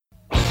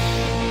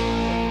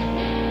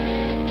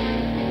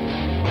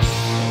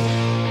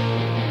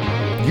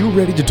you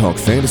ready to talk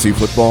fantasy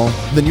football?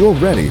 Then you're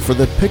ready for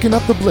the Picking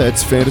Up the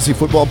Blitz Fantasy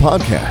Football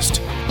Podcast.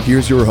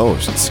 Here's your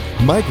hosts,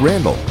 Mike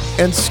Randall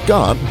and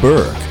Scott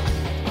Burke.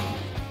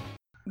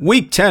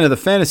 Week 10 of the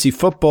fantasy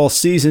football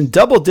season,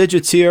 double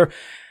digits here.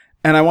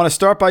 And I want to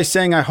start by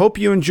saying I hope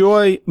you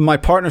enjoy my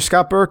partner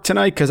Scott Burke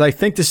tonight, because I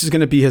think this is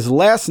going to be his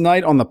last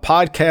night on the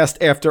podcast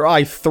after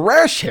I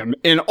thrash him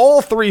in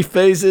all three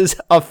phases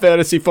of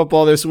fantasy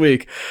football this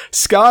week.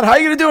 Scott, how are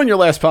you going to do in your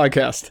last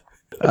podcast?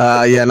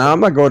 I'm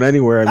not going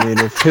anywhere. I mean,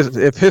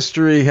 if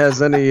history has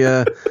any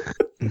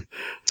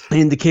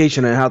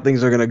indication on how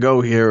things are going to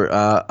go here,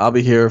 I'll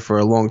be here for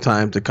a long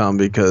time to come,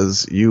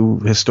 because you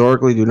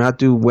historically do not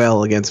do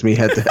well against me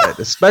head-to-head,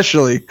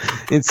 especially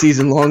in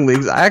season-long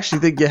leagues. I actually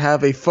think you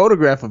have a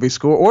photograph of a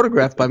score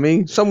autographed by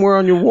me somewhere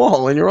on your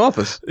wall in your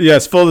office.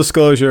 Yes, full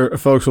disclosure,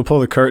 folks, we'll pull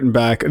the curtain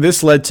back.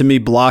 This led to me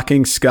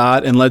blocking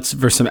Scott and led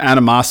for some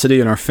animosity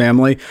in our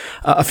family.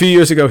 A few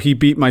years ago, he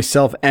beat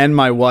myself and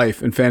my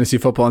wife in fantasy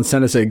football and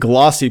sent us a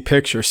glossy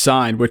picture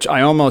signed, which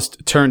I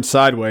almost turned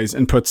sideways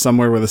and put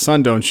somewhere where the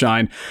sun don't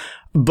shine.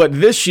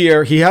 But this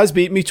year, he has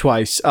beat me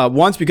twice.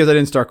 Once because I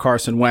didn't start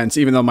Carson Wentz,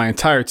 even though my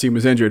entire team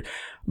was injured.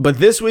 But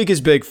this week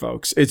is big,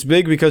 folks. It's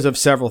big because of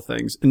several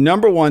things.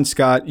 Number one,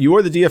 Scott, you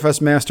are the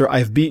DFS master.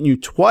 I've beaten you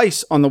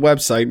twice on the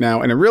website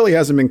now, and it really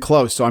hasn't been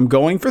close. So I'm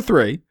going for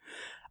 3.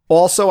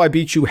 Also, I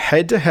beat you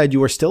head-to-head.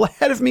 You are still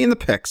ahead of me in the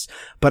picks,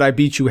 but I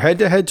beat you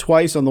head-to-head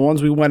twice on the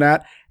ones we went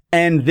at.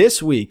 And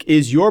this week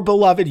is your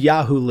beloved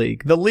Yahoo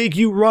League, the league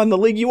you run, the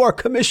league you are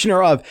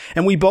commissioner of,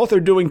 and we both are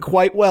doing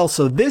quite well.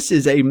 So this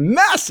is a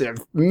massive,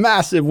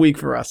 massive week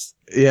for us.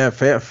 Yeah,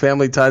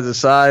 family ties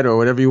aside, or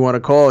whatever you want to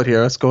call it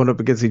here, us going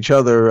up against each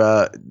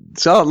other.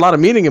 It's a lot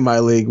of meaning in my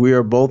league. We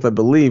are both, I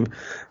believe,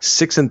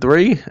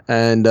 6-3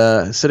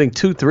 and sitting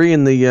 2-3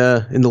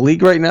 in the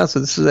league right now. So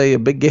this is a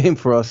big game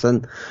for us,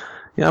 and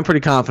yeah, I'm pretty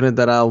confident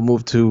that I'll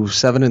move to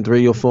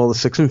 7-3. You'll fall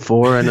to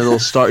 6-4, and it'll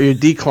start your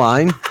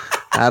decline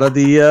out of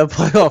the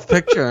playoff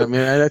picture. I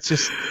mean, that's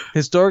just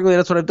historically,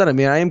 that's what I've done. I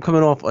mean, I am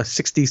coming off a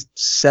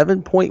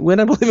 67-point win,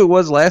 I believe it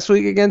was, last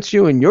week against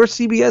you in your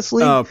CBS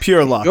league. Oh,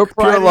 pure luck.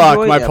 Pure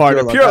luck, my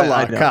partner. Pure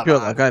luck. Pure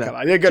luck. I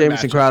know.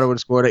 Jamison Crowder would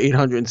have scored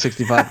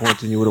 865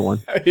 points and you would have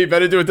won. You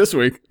better do it this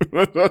week.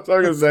 That's what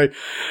I'm going to say.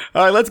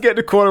 All right, let's get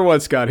into quarter one,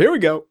 Scott. Here we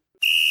go.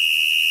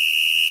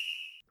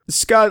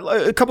 Scott,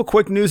 a couple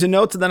quick news and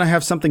notes, and then I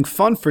have something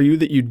fun for you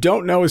that you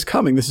don't know is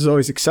coming. This is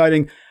always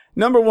exciting.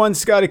 Number one,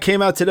 Scott, it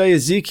came out today.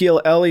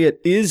 Ezekiel Elliott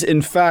is,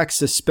 in fact,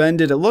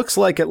 suspended. It looks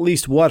like at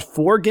least,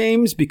 4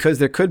 games, because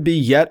there could be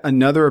yet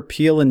another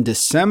appeal in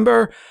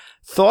December.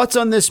 Thoughts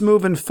on this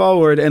moving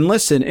forward? And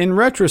listen, in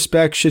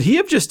retrospect, should he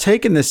have just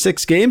taken the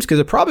 6 games? Because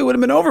it probably would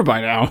have been over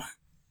by now.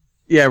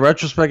 Yeah,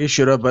 retrospect, he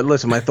should have. But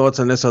listen, my thoughts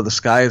on this are the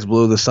sky is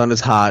blue, the sun is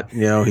hot.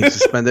 You know, he's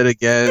suspended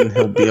again.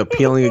 He'll be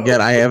appealing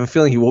again. I have a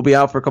feeling he will be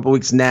out for a couple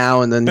weeks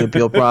now, and then the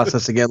appeal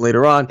process again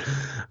later on.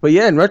 But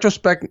yeah, in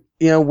retrospect,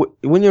 you know,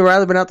 when you'd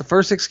rather been out the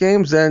first 6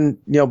 games, then,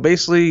 you know,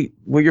 basically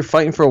when you're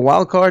fighting for a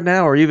wild card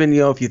now, or even,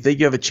 you know, if you think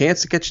you have a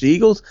chance to catch the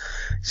Eagles.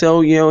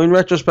 So, you know, in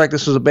retrospect,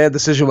 this was a bad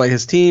decision by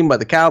his team, by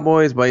the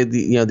Cowboys, by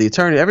the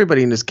attorney,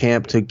 everybody in this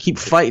camp to keep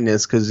fighting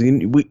this, because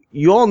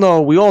we all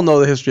know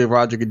the history of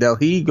Roger Goodell.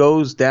 He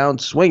goes down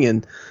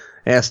swinging.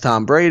 Ask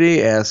Tom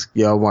Brady, ask,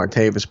 you know,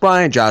 Martavis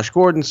Bryant, Josh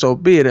Gordon, so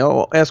be it.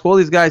 Ask all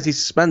these guys he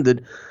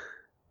suspended.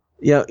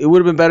 Yeah, it would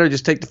have been better to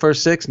just take the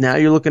first 6. Now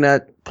you're looking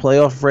at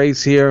playoff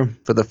race here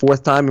for the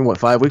 4th time in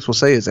 5 weeks. We'll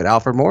say, is it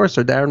Alfred Morris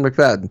or Darren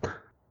McFadden?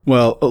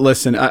 Well,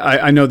 listen,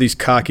 I know these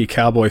cocky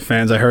Cowboy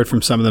fans. I heard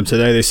from some of them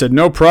today. They said,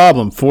 no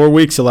problem. 4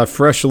 weeks, he'll have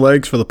fresh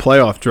legs for the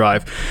playoff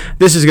drive.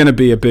 This is going to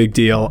be a big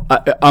deal.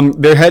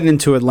 They're heading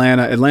into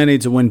Atlanta. Atlanta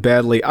needs to win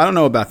badly. I don't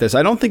know about this.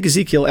 I don't think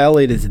Ezekiel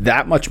Elliott is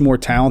that much more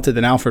talented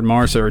than Alfred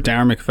Morris or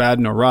Darren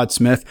McFadden or Rod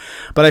Smith,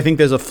 but I think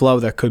there's a flow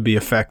that could be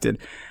affected.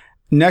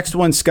 Next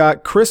one,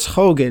 Scott. Chris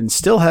Hogan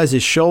still has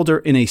his shoulder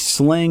in a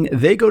sling.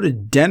 They go to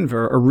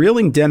Denver, a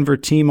reeling Denver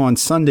team on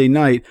Sunday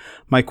night.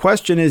 My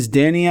question is,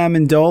 Danny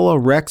Amendola,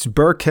 Rex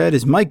Burkhead,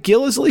 is Mike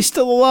Gillislee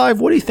still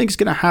alive? What do you think is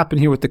going to happen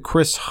here with the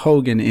Chris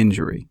Hogan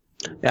injury?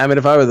 Yeah, I mean,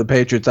 if I were the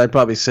Patriots, I'd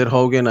probably sit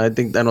Hogan. I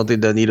don't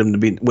think they need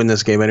him to win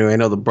this game anyway. I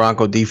know the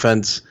Bronco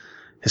defense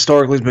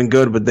historically has been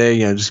good, but they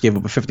just gave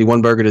up a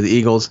 51 burger to the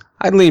Eagles.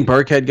 I'd lean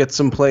Burkhead gets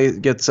some play,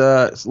 gets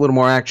a little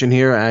more action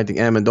here. I think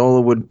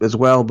Amendola would as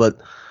well, but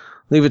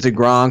leave it to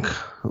Gronk.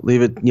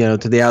 Leave it,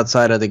 to the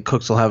outside. I think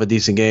Cooks will have a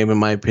decent game, in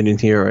my opinion,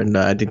 here, and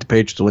I think the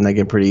Patriots will win that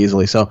game pretty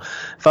easily. So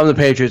if I'm the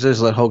Patriots, I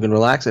just let Hogan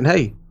relax. And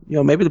hey,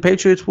 maybe the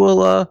Patriots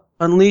will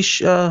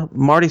unleash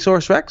Marty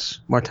Saurus Rex.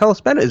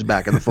 Martellus Bennett is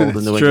back in the fold in New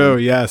England. True,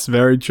 yes,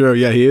 very true.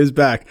 Yeah, he is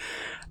back.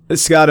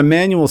 Scott,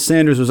 Emmanuel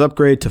Sanders was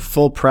upgraded to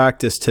full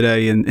practice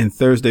today in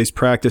Thursday's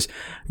practice.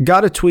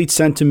 Got a tweet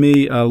sent to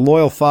me, a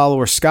loyal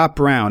follower, Scott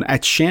Brown,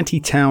 at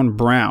Shantytown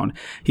Brown.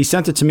 He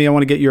sent it to me. I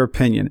want to get your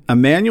opinion.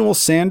 Emmanuel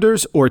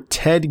Sanders or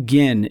Ted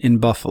Ginn in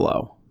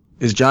Buffalo?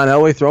 Is John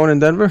Elway throwing in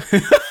Denver?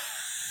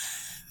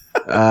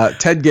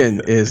 Ted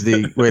Ginn is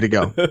the way to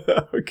go.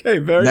 Okay,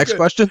 very Next good.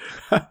 Question?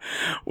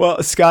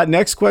 Well, Scott,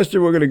 next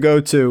question we're going to go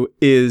to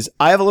is,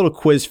 I have a little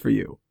quiz for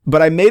you.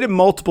 but I made it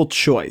multiple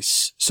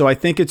choice. So I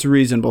think it's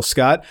reasonable,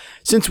 Scott.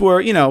 Since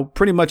we're,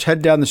 pretty much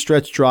head down the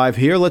stretch drive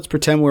here, let's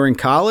pretend we're in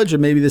college, or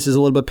maybe this is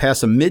a little bit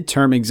past a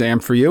midterm exam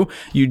for you.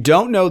 You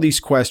don't know these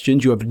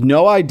questions. You have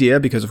no idea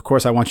because, of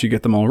course, I want you to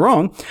get them all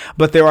wrong.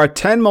 But there are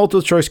 10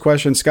 multiple choice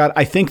questions, Scott.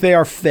 I think they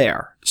are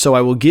fair. So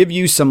I will give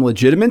you some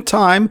legitimate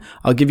time.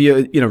 I'll give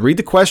you, read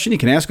the question. You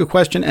can ask a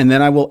question, and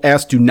then I will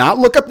ask, do not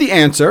look up the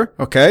answer.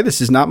 Okay. This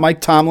is not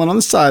Mike Tomlin on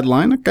the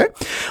sideline. Okay.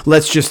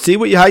 Let's just see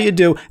how you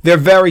do. They're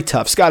very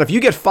tough. Scott, if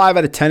you get 5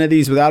 out of 10 of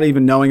these without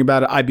even knowing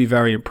about it, I'd be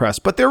very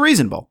impressed, but they're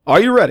reasonable.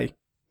 Are you ready?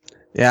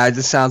 Yeah, it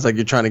just sounds like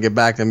you're trying to get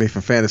back to me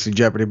for Fantasy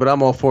Jeopardy, but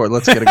I'm all for it.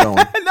 Let's get it going.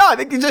 No, I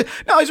think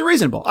it's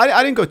reasonable.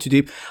 I didn't go too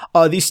deep.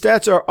 These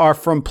stats are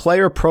from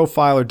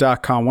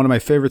playerprofiler.com, one of my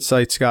favorite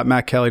sites. Scott,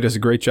 Matt Kelly does a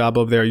great job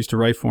over there. I used to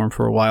write for him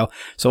for a while.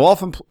 So all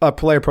from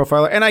Player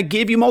Profiler, and I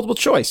gave you multiple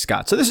choice,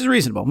 Scott. So this is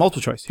reasonable.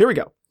 Multiple choice. Here we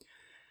go.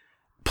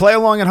 Play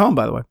along at home,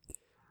 by the way.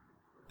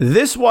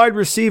 This wide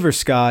receiver,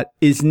 Scott,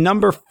 is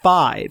number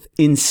 5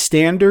 in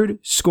standard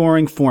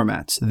scoring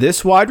formats.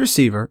 This wide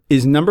receiver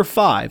is number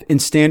 5 in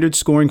standard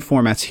scoring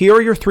formats. Here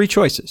are your 3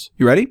 choices.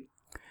 You ready?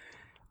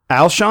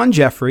 Alshon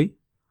Jeffrey,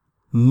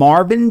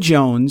 Marvin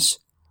Jones,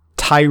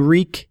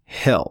 Tyreek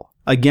Hill.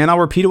 Again, I'll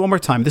repeat it one more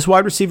time. This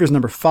wide receiver is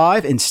number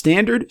 5 in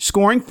standard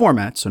scoring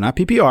formats, so not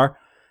PPR.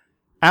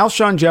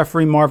 Alshon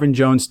Jeffrey, Marvin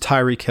Jones,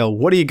 Tyreek Hill.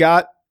 What do you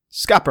got?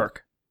 Scott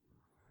Burke.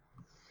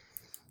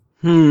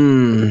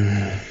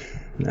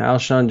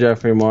 Alshon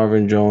Jeffrey,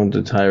 Marvin Jones,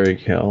 and Tyreek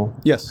Hill.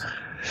 Yes.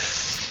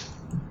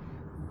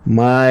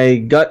 My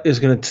gut is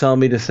going to tell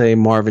me to say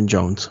Marvin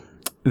Jones.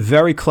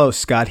 Very close,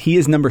 Scott. He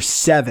is number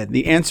 7.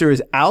 The answer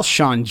is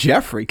Alshon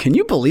Jeffrey. Can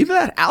you believe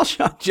that?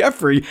 Alshon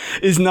Jeffrey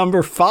is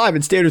number 5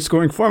 in standard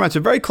scoring formats. So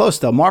very close,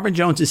 though. Marvin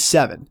Jones is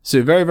 7.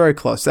 So very, very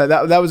close.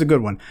 That was a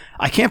good one.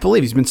 I can't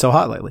believe he's been so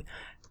hot lately.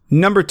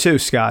 Number 2,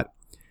 Scott.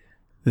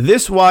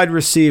 This wide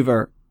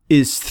receiver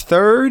is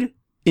 3rd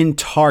in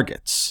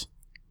targets.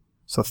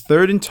 So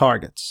 3rd in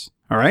targets.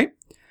 All right.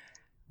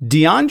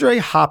 DeAndre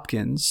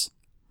Hopkins,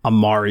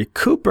 Amari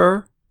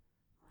Cooper,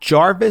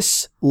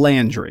 Jarvis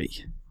Landry.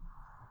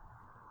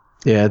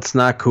 Yeah, it's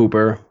not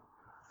Cooper.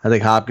 I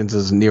think Hopkins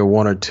is near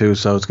 1 or 2,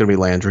 so it's going to be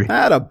Landry.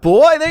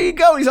 Attaboy. There you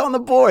go. He's on the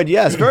board.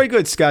 Yes, very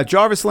good, Scott.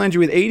 Jarvis Landry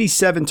with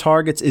 87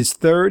 targets is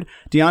 3rd.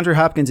 DeAndre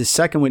Hopkins is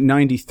 2nd with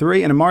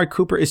 93. And Amari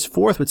Cooper is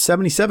 4th with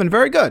 77.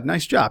 Very good.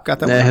 Nice job. Got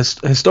that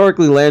one.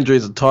 Historically, Landry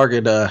is a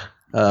target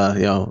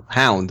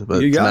hound,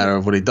 but it's a matter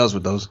of what he does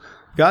with those.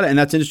 Got it. And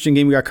that's an interesting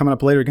game we got coming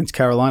up later against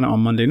Carolina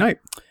on Monday night.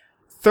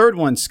 3rd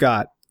one,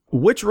 Scott.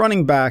 Which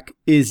running back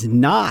is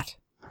not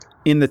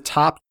in the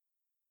top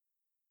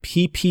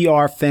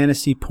PPR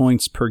fantasy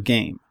points per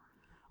game?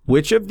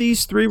 Which of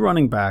these 3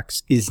 running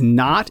backs is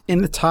not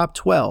in the top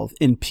 12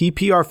 in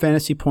PPR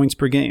fantasy points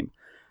per game?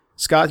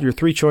 Scott, your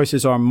 3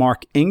 choices are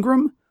Mark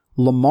Ingram,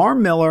 Lamar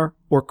Miller,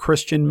 or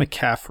Christian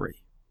McCaffrey.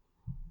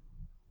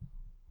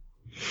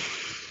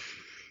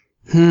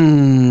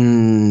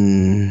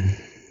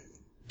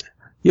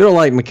 You don't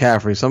like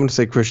McCaffrey, so I'm going to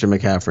say Christian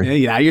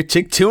McCaffrey. Yeah, you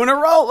tick 2 in a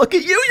row. Look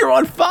at you. You're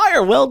on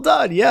fire. Well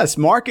done. Yes,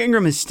 Mark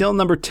Ingram is still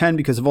number 10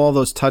 because of all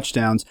those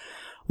touchdowns.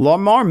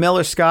 Lamar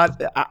Miller,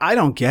 Scott, I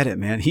don't get it,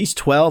 man. He's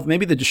 12.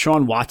 Maybe the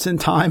Deshaun Watson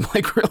time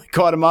really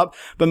caught him up.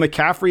 But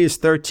McCaffrey is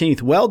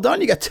 13th. Well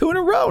done. You got 2 in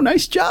a row.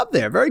 Nice job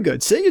there. Very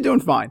good. See, you're doing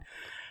fine.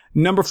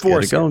 Number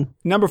 4,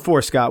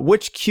 Scott.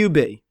 Which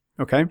QB,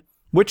 okay?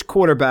 Which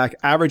quarterback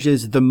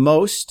averages the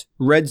most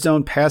red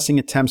zone passing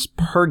attempts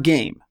per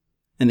game?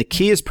 And the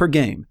key is per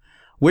game.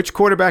 Which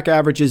quarterback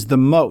averages the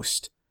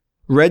most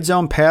red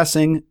zone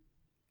passing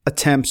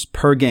attempts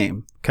per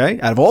game? Okay,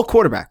 out of all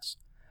quarterbacks.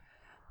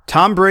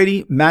 Tom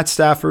Brady, Matt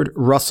Stafford,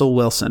 Russell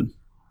Wilson.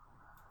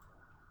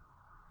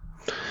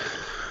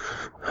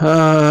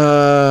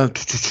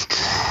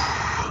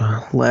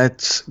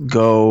 Let's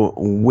go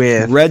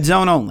with red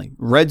zone only.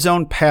 Red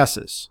zone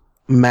passes.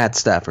 Matt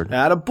Stafford.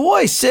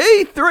 Attaboy.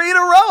 See, 3 in a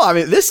row. I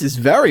mean, this is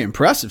very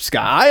impressive,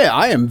 Scott.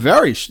 I am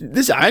very.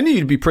 I knew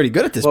you'd be pretty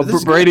good at this. Well,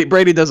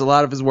 Brady does a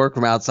lot of his work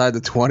from outside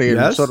the 20,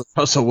 and sort of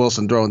Russell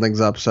Wilson throwing things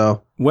up.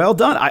 So well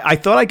done. I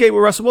thought I gave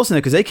with Russell Wilson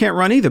because they can't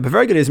run either. But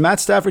very good. Is Matt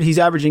Stafford? He's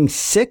averaging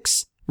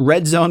 6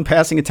 red zone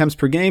passing attempts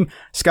per game.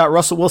 Scott,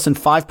 Russell Wilson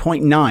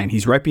 5.9.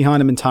 He's right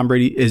behind him, and Tom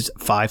Brady is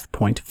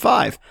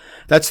 5.5.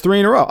 That's 3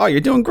 in a row. Oh, you're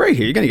doing great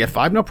here. You're going to get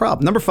 5, no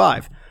problem. Number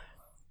 5.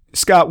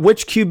 Scott,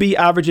 which QB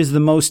averages the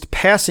most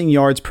passing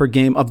yards per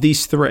game of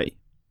these 3?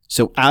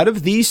 So out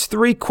of these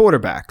 3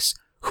 quarterbacks,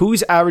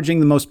 who's averaging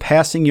the most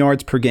passing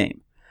yards per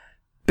game?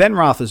 Ben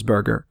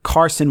Roethlisberger,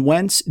 Carson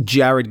Wentz,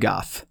 Jared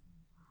Goff.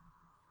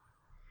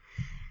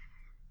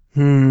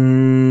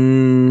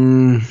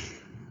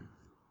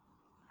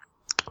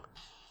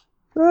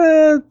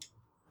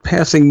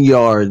 Passing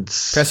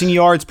yards. Passing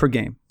yards per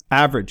game.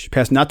 Average.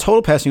 Not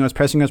total passing yards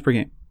per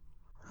game.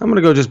 I'm going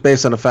to go just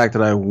based on the fact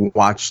that I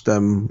watched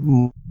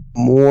them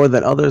more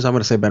than others. I'm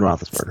going to say Ben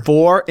Roethlisberger.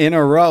 4 in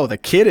a row. The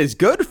kid is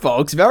good,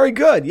 folks. Very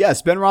good.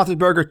 Yes, Ben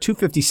Roethlisberger,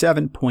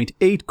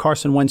 257.8.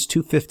 Carson Wentz,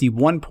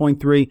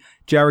 251.3.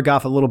 Jared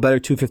Goff, a little better,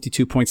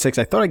 252.6.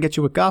 I thought I'd get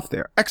you with Goff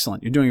there.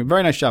 Excellent. You're doing a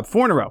very nice job.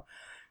 4 in a row.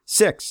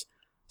 6.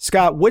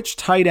 Scott, which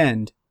tight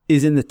end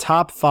is in the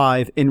top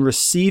 5 in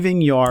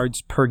receiving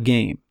yards per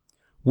game?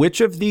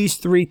 Which of these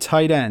 3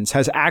 tight ends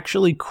has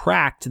actually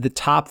cracked the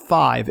top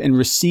 5 in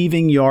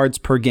receiving yards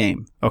per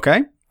game?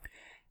 Okay?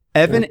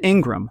 Evan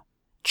Ingram,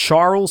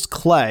 Charles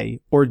Clay,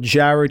 or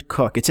Jared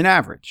Cook. It's an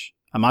average.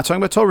 I'm not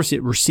talking about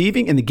total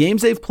receiving in the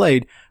games they've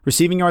played,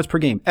 receiving yards per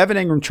game. Evan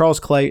Ingram,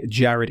 Charles Clay,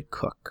 Jared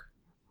Cook.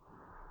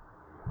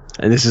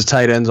 And this is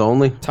tight ends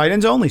only? Tight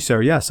ends only,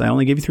 sir. Yes, I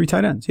only gave you 3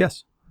 tight ends.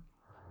 Yes.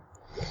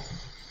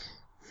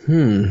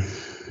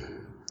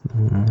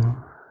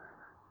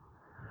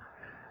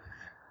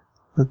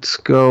 Let's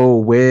go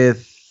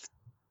with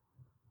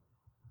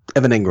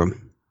Evan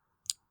Ingram.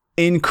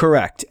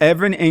 Incorrect.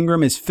 Evan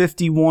Ingram is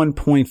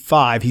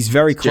 51.5. He's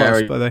very close,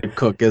 Jared by the way.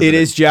 Cook, isn't it? It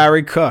is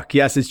Jared Cook.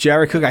 Yes, it's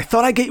Jared Cook. I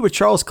thought I'd get you with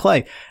Charles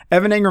Clay.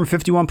 Evan Ingram,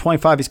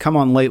 51.5. He's come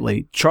on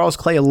lately. Charles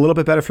Clay, a little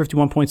bit better,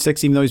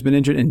 51.6, even though he's been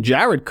injured. And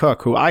Jared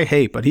Cook, who I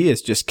hate, but he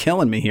is just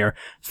killing me here,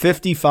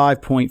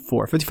 55.4.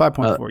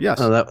 55.4, yes.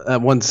 That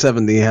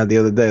 170 he had the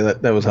other day,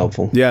 that was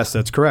helpful. Yes,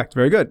 that's correct.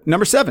 Very good.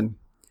 Number 7.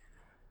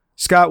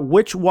 Scott,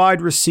 which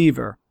wide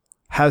receiver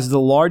has the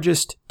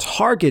largest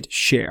target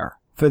share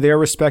for their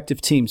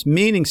respective teams?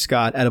 Meaning,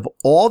 Scott, out of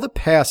all the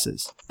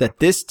passes that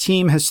this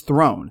team has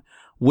thrown,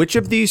 which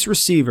of these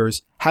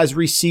receivers has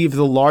received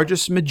the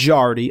largest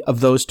majority of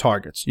those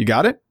targets? You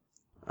got it?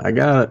 I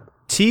got it.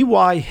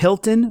 T.Y.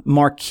 Hilton,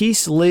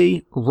 Marquise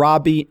Lee,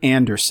 Robbie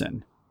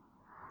Anderson.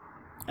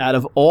 Out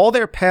of all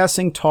their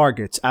passing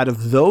targets, out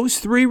of those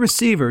 3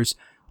 receivers,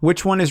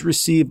 which one has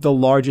received the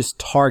largest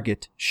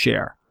target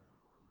share?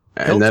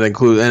 And that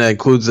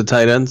includes the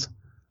tight ends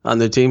on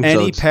their team?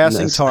 Any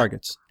passing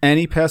targets.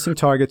 Any passing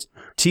targets.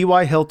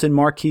 T.Y. Hilton,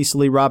 Marquise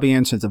Lee, Robbie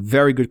Anderson. It's a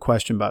very good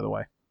question, by the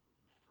way.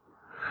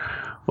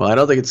 Well, I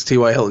don't think it's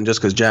T.Y. Hilton just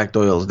because Jack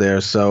Doyle's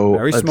there. So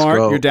very smart.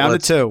 You're down to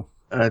 2.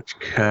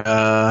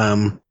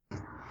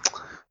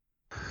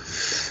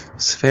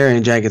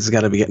 Safarian Jenkins has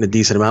got to be getting a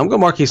decent amount. I'm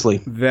going Marquise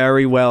Lee.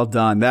 Very well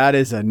done. That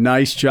is a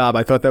nice job.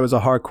 I thought that was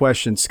a hard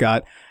question,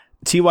 Scott.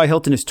 T.Y.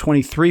 Hilton is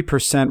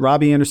 23%.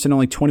 Robbie Anderson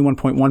only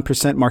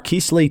 21.1%.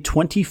 Marquise Lee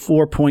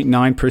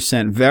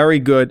 24.9%. Very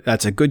good.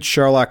 That's a good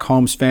Sherlock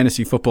Holmes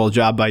fantasy football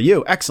job by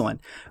you.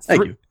 Excellent.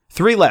 Thank you.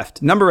 3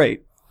 left. Number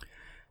 8.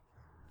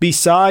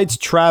 Besides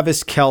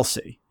Travis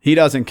Kelce, he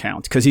doesn't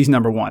count because he's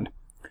number 1.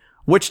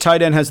 Which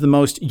tight end has the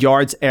most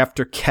yards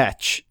after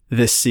catch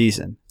this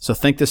season? So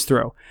think this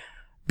through.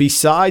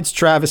 Besides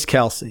Travis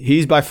Kelce,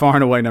 he's by far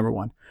and away number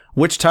 1.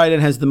 Which tight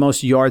end has the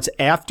most yards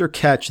after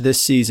catch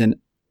this season?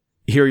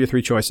 Here are your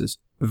 3 choices.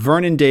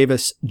 Vernon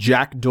Davis,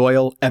 Jack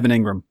Doyle, Evan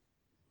Ingram.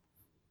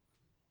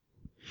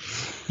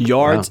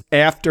 Yards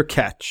after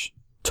catch.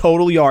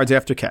 Total yards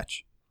after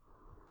catch.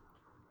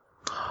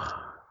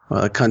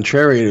 Well, the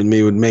contrary to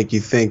me would make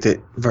you think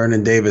that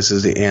Vernon Davis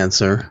is the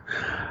answer.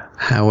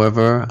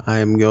 However, I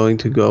am going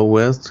to go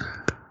with...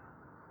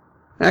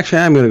 Actually,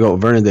 I'm going to go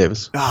with Vernon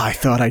Davis. I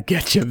thought I'd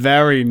get you.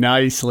 Very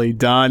nicely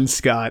done,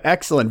 Scott.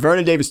 Excellent.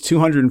 Vernon Davis,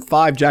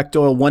 205. Jack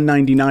Doyle,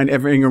 199.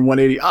 Evan Ingram,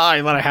 180.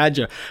 I thought I had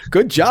you.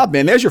 Good job,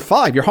 man. There's your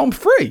 5. You're home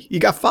free. You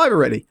got 5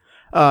 already.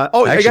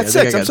 Actually, I got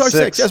 6. I'm sorry,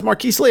 6. Yes,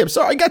 Marquise Lee. I'm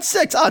sorry. I got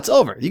 6. It's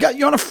over.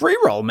 You're on a free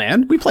roll,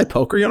 man. We play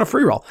poker. You're on a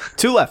free roll.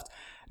 2 left.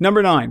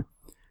 Number 9.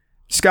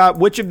 Scott,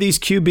 which of these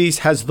QBs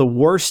has the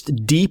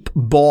worst deep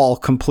ball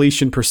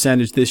completion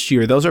percentage this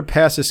year? Those are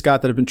passes,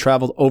 Scott, that have been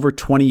traveled over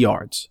 20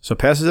 yards. So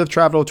passes have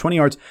traveled over 20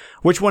 yards.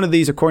 Which one of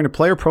these, according to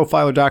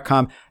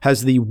PlayerProfiler.com,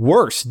 has the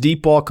worst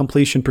deep ball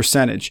completion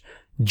percentage?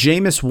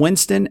 Jameis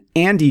Winston,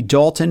 Andy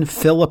Dalton,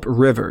 Phillip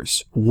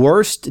Rivers.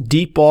 Worst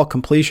deep ball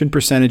completion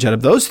percentage out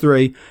of those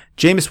 3,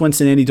 Jameis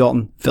Winston, Andy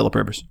Dalton, Phillip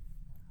Rivers.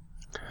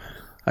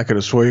 I could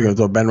have swore you were going to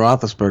throw Ben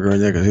Roethlisberger in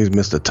there because he's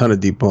missed a ton of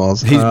deep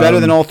balls. He's better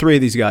than all 3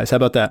 of these guys. How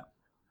about that?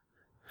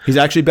 He's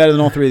actually better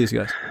than all 3 of these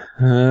guys.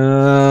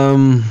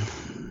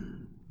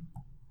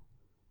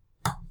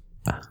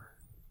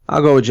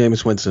 I'll go with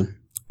Jameis Winston.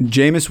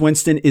 Jameis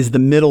Winston is the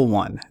middle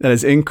one. That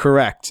is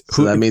incorrect.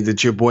 So that means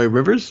it's your boy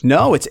Rivers?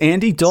 No, it's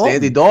Andy Dalton. It's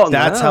Andy Dalton.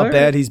 That's how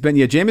bad he's been.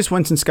 Yeah, Jameis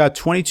Winston's got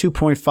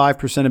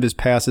 22.5% of his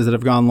passes that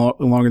have gone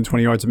longer than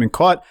 20 yards have been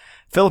caught.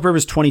 Phillip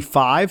Rivers,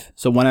 25,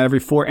 so 1 out of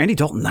every 4. Andy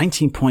Dalton,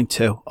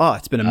 19.2. Oh,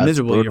 it's been a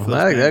miserable year for those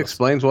Bengals. That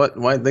explains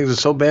why things are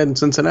so bad in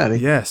Cincinnati.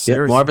 Yes.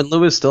 Yeah, Marvin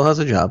Lewis still has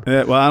a job.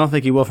 Well, I don't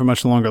think he will for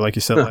much longer, like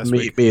you said last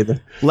week. Me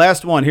either.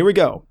 Last one. Here we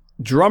go.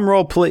 Drum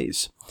roll,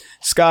 please.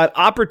 Scott,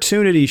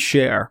 opportunity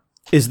share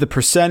is the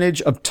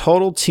percentage of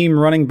total team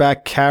running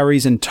back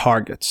carries and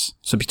targets.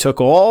 So if you took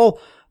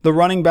all the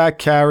running back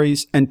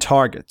carries and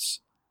targets,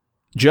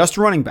 just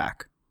running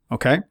back,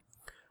 okay?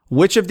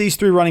 Which of these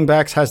 3 running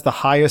backs has the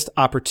highest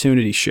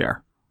opportunity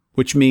share?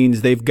 Which means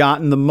they've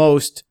gotten the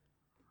most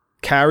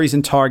carries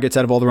and targets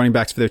out of all the running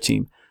backs for their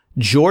team.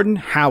 Jordan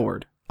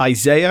Howard,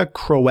 Isaiah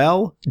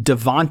Crowell,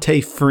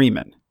 Devontae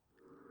Freeman.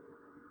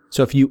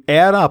 So if you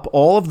add up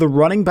all of the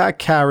running back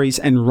carries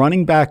and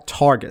running back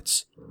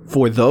targets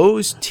for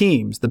those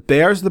teams, the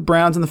Bears, the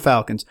Browns, and the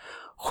Falcons,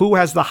 who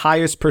has the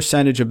highest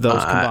percentage of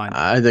those combined?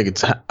 I think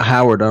it's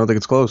Howard. I don't think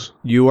it's close.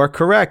 You are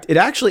correct. It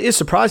actually is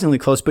surprisingly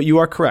close, but you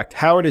are correct.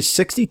 Howard is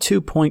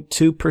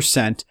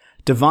 62.2%.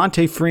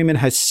 Devontae Freeman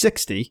has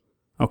 60%.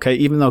 Okay,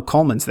 even though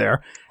Coleman's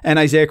there, and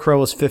Isaiah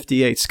Crowell is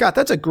 58. Scott,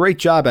 that's a great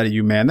job out of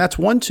you, man. That's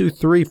 1, 2,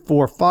 3,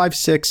 4, 5,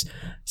 6,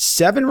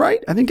 7,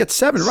 right? I think it's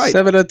 7, right?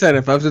 7 out of 10.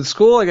 If I was in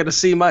school, I got a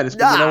C minus.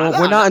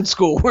 We're not in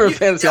school. We're in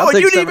fantasy. I'll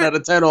take 7 out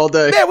of 10 all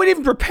day. Man, we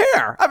didn't even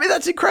prepare. I mean,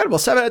 that's incredible.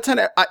 7 out of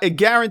 10. I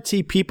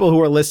guarantee people who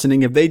are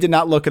listening, if they did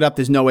not look it up,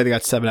 there's no way they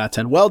got 7 out of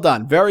 10. Well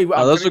done. Very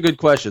well. Those are good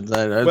questions.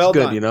 That's well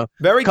good, done. you know.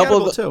 Very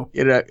gettable, too.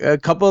 You know, a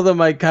couple of them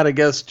I kind of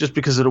guess just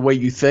because of the way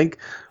you think.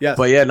 Yes.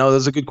 But yeah, no,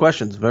 those are good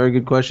questions. Very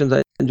good questions.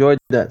 I enjoyed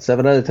that.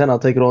 7 out of 10. I'll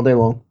take it all day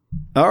long.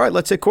 All right,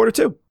 let's hit quarter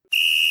 2.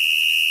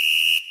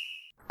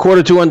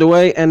 Quarter 2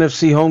 underway.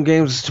 NFC home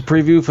games to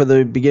preview for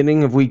the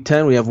beginning of Week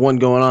 10. We have one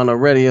going on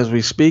already as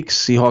we speak.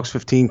 Seahawks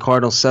 15,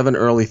 Cardinals 7,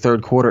 early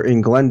third quarter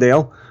in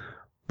Glendale.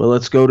 But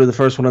let's go to the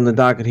first one on the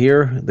docket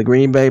here. The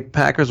Green Bay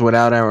Packers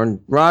without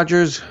Aaron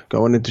Rodgers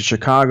going into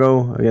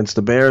Chicago against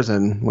the Bears.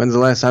 And when's the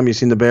last time you've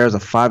seen the Bears a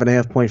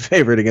 5.5-point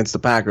favorite against the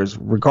Packers,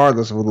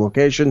 regardless of the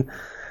location?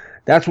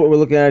 That's what we're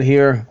looking at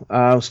here.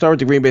 I'll start with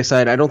the Green Bay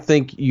side. I don't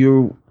think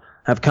you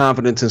have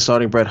confidence in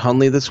starting Brett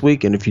Hundley this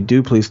week. And if you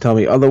do, please tell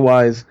me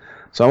otherwise.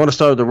 So I want to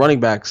start with the running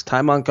backs,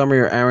 Ty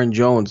Montgomery or Aaron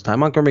Jones. Ty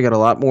Montgomery got a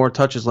lot more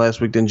touches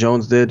last week than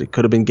Jones did. It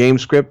could have been game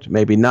script,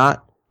 maybe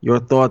not. Your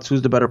thoughts?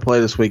 Who's the better play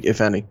this week, if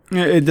any?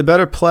 The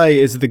better play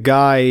is the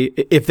guy,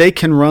 if they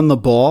can run the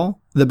ball,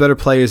 the better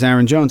play is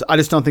Aaron Jones. I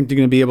just don't think they're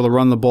going to be able to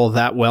run the ball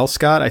that well,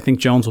 Scott. I think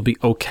Jones will be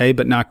okay,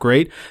 but not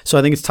great. So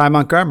I think it's Ty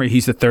Montgomery.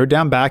 He's the third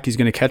down back. He's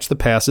going to catch the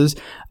passes.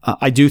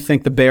 I do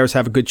think the Bears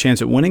have a good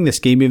chance at winning this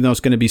game, even though it's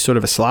going to be sort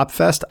of a slop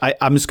fest.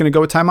 I'm just going to go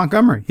with Ty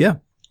Montgomery. Yeah.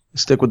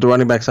 Stick with the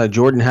running back side.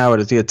 Jordan Howard,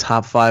 is he a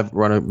top 5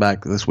 running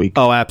back this week?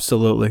 Oh,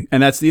 absolutely.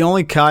 And that's the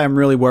only guy I'm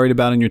really worried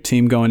about in your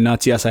team going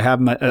nuts. Yes, I have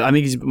him. I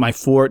think he's my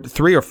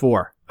 3 or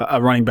 4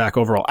 running back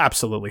overall.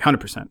 Absolutely.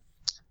 100%.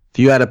 If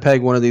you had to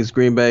peg one of these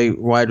Green Bay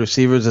wide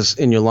receivers that's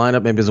in your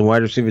lineup, maybe as a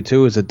wide receiver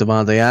too, is it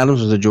Devontae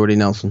Adams or is it Jordy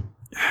Nelson?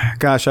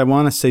 Gosh, I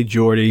want to say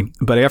Jordy,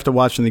 but after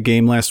watching the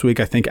game last week,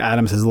 I think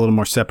Adams has a little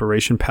more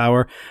separation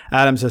power.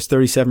 Adams has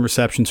 37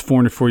 receptions,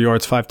 404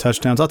 yards, 5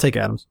 touchdowns. I'll take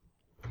Adams.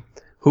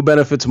 Who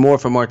benefits more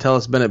from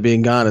Martellus Bennett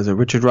being gone? Is it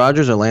Richard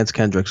Rodgers or Lance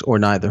Kendricks, or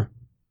neither?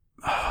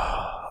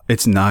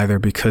 It's neither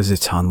because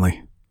it's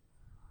Hundley.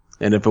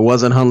 And if it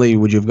wasn't Hundley,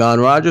 would you have gone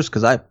Rodgers?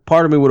 Because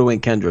part of me would have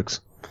went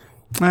Kendricks.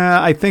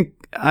 I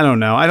don't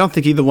know. I don't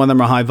think either one of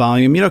them are high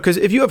volume. You know, because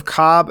if you have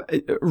Cobb,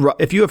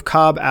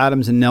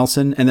 Adams, and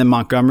Nelson, and then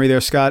Montgomery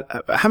there, Scott,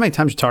 how many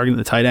times are you targeting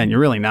the tight end? You're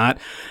really not.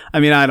 I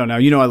mean, I don't know.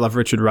 You know I love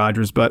Richard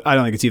Rodgers, but I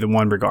don't think it's either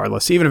one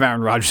regardless. Even if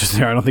Aaron Rodgers is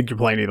there, I don't think you're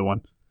playing either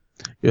one.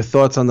 Your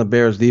thoughts on the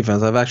Bears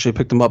defense? I've actually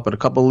picked them up in a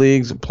couple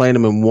leagues, playing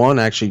them in one.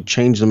 I actually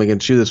changed them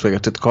against you this week. I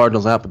took the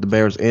Cardinals out, put the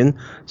Bears in.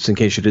 Just in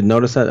case you didn't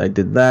notice that, I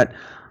did that.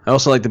 I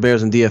also like the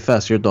Bears in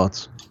DFS. Your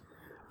thoughts?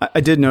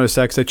 I did notice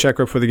that because I checked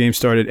right before the game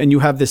started, and you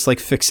have this like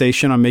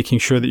fixation on making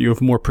sure that you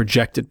have more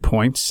projected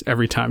points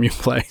every time you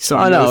play. So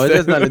I know it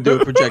has nothing to do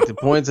with projected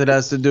points. It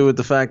has to do with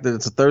the fact that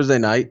it's a Thursday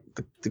night.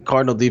 The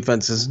Cardinal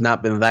defense has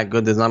not been that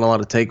good. There's not a lot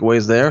of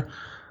takeaways there,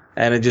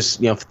 and it just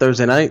for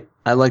Thursday night,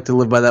 I like to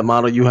live by that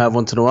model you have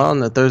once in a while,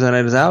 and the Thursday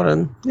night is out,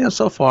 and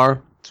so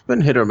far it's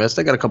been hit or miss.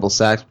 They got a couple of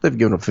sacks, but they've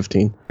given up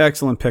 15.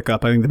 Excellent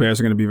pickup. I think the Bears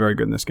are going to be very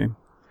good in this game.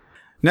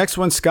 Next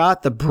one,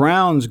 Scott. The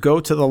Browns go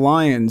to the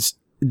Lions.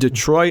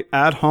 Detroit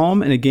at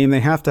home in a game they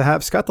have to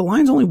have. Scott, the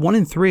Lions only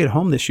 1-3 at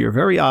home this year.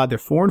 Very odd. They're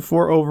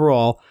 4-4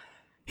 overall.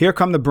 Here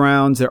come the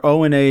Browns. They're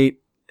 0-8.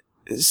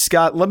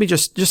 Scott, let me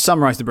just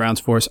summarize the Browns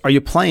for us. Are you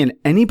playing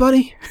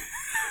anybody?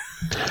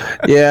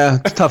 Yeah,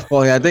 it's a tough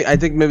call. Yeah, I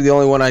think maybe the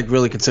only one I'd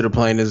really consider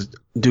playing is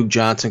Duke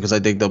Johnson because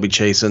I think they'll be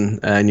chasing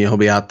and he'll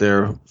be out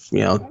there,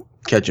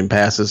 catching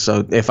passes.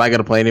 So if I got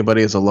to play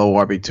anybody as a low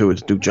RB2,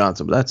 it's Duke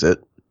Johnson. But that's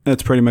it.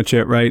 That's pretty much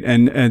it, right?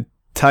 And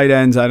tight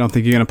ends, I don't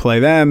think you're going to play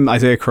them.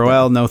 Isaiah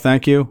Crowell, no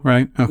thank you,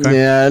 right? Okay.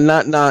 Yeah,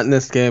 not in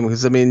this game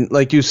because,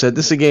 like you said,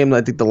 this is a game that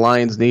I think the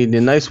Lions need.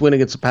 A nice win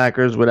against the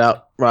Packers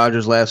without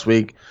Rodgers last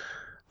week.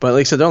 But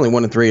like I said, they're only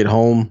 1-3 at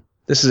home.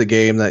 This is a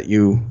game that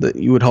you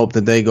would hope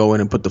that they go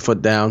in and put the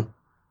foot down.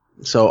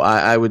 So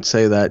I would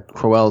say that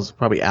Crowell's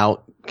probably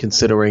out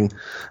considering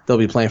they'll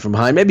be playing from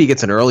behind. Maybe he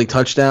gets an early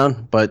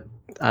touchdown, but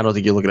I don't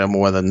think you're looking at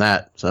more than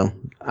that. So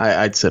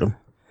I'd sit him.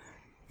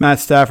 Matt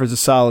Stafford's a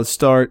solid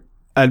start.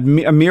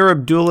 Amir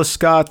Abdullah,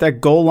 Scott,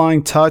 that goal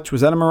line touch, was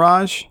that a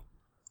mirage?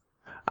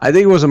 I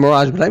think it was a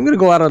mirage, but I'm going to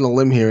go out on a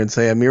limb here and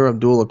say Amir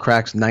Abdullah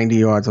cracks 90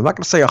 yards. I'm not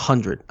going to say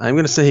 100. I'm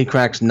going to say he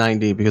cracks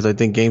 90 because I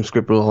think game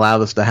script will allow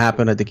this to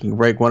happen. I think he can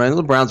break one. I know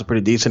the Browns are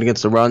pretty decent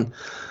against the run.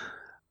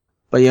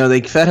 But,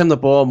 they fed him the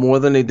ball more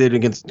than they did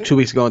 2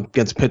 weeks ago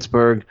against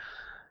Pittsburgh.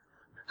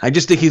 I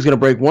just think he's going to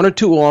break one or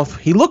two off.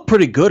 He looked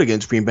pretty good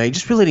against Green Bay.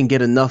 Just really didn't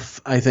get enough,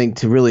 I think,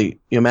 to really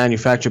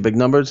manufacture big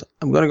numbers.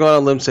 I'm going to go out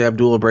on a limb, say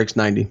Abdullah breaks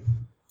 90.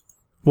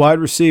 Wide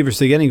receivers,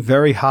 they're getting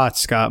very hot,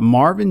 Scott.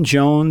 Marvin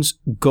Jones,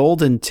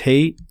 Golden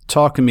Tate.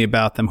 Talk to me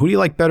about them. Who do you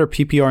like better,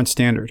 PPR and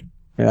standard?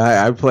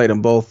 Yeah, I played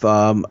them both.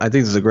 I think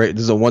this is a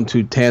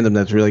 1-2 tandem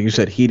that's really, like you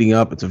said, heating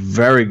up. It's a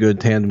very good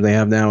tandem they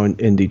have now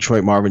in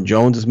Detroit. Marvin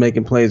Jones is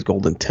making plays.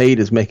 Golden Tate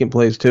is making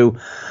plays too.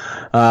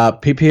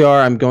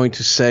 PPR, I'm going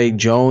to say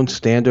Jones.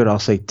 Standard, I'll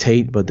say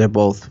Tate, but they're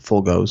both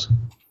full goes.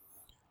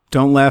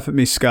 Don't laugh at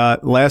me,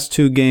 Scott. Last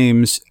 2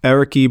 games,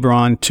 Eric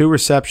Ebron, 2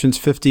 receptions,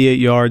 58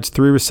 yards,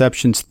 3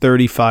 receptions,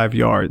 35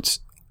 yards.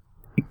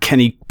 Can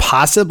he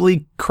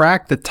possibly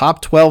crack the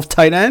top 12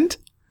 tight end?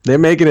 They're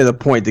making it a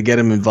point to get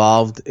him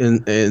involved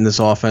in this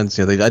offense.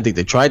 I think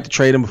they tried to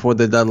trade him before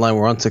the deadline.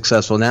 Were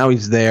unsuccessful. Now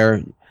he's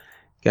there.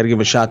 Got to give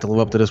him a shot to live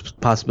up to this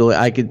possibility.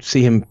 I could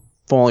see him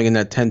falling in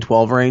that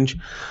 10-12 range.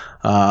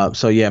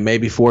 So, yeah,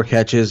 maybe 4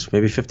 catches,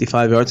 maybe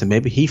 55 yards, and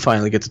maybe he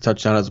finally gets a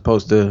touchdown as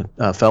opposed to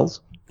Fells.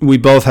 We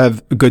both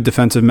have good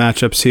defensive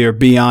matchups here.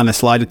 Be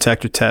honest, lie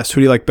detector test. Who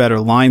do you like better,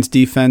 Lions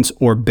defense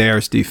or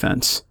Bears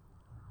defense?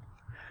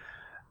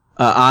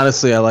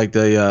 Honestly, I like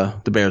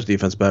the Bears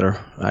defense better.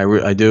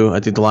 I do. I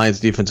think the Lions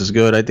defense is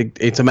good. I think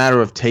it's a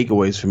matter of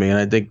takeaways for me, and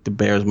I think the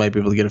Bears might be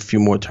able to get a few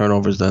more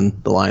turnovers than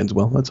the Lions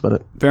will. That's about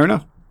it. Fair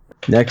enough.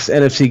 Next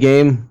NFC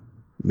game,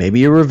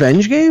 maybe a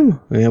revenge game.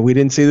 Yeah, we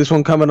didn't see this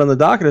one coming on the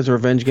docket as a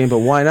revenge game, but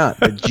why not?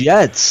 The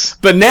Jets.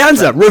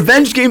 Bonanza.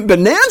 Revenge game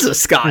bonanza,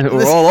 Scott.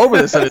 We're all over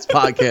this on this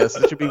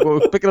podcast. It should be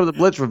picking up the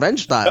blitz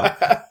revenge style.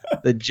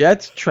 The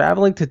Jets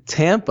traveling to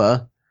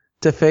Tampa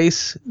to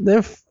face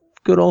their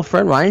good old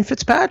friend Ryan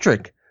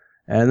Fitzpatrick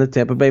and the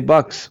Tampa Bay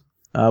Bucks.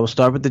 We'll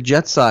start with the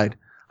Jets side.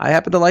 I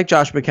happen to like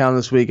Josh McCown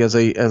this week as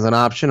an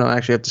option. I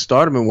actually have to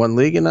start him in one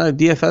league, and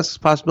DFS is a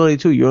possibility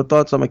too. Your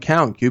thoughts on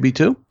McCown,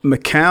 QB2?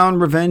 McCown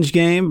revenge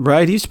game,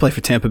 right? He used to play for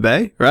Tampa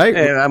Bay, right?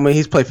 Yeah, I mean,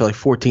 he's played for like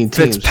 14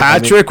 teams.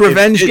 Fitzpatrick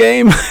revenge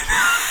game.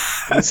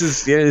 This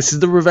is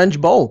the revenge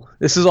bowl.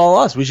 This is all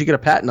us. We should get a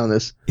patent on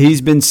this.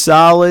 He's been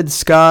solid,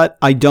 Scott.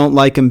 I don't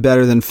like him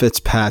better than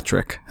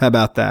Fitzpatrick. How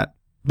about that?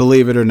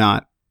 Believe it or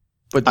not.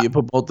 But do you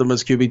put both of them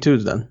as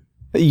QB2s then?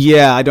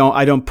 Yeah, I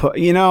don't put,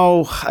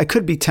 I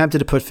could be tempted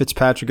to put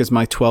Fitzpatrick as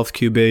my 12th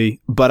QB,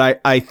 but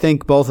I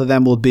think both of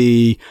them will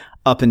be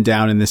up and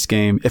down in this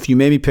game. If you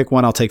made me pick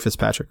one, I'll take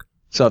Fitzpatrick.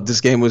 So if this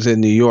game was in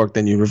New York,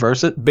 then you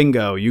reverse it?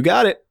 Bingo. You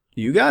got it.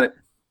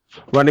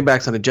 Running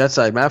backs on the Jets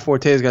side. Matt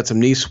Forte's got some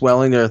knee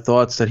swelling. There are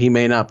thoughts that he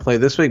may not play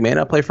this week, may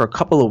not play for a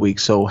couple of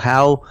weeks. So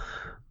how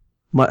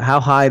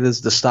high does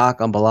the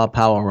stock on Bilal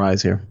Powell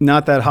rise here?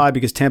 Not that high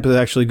because Tampa is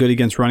actually good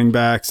against running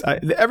backs.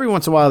 Every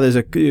once in a while, there's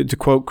to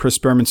quote Chris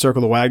Berman,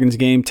 circle the wagons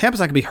game. Tampa's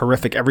not going to be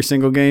horrific every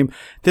single game.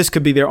 This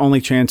could be their only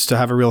chance to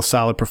have a real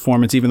solid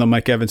performance, even though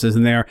Mike Evans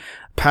isn't there.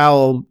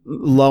 Powell,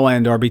 low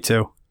end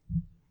RB2.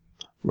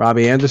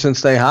 Robbie Anderson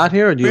stay hot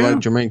here, or do you like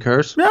Jermaine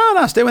Kearse?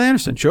 No, stay with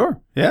Anderson. Sure.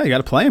 Yeah, you got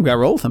to play him. Got to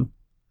roll with him.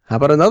 How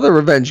about another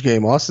revenge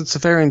game? Austin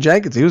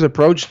Seferian-Jenkins. He was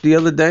approached the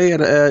other day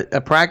at a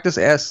practice,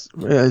 asked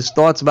his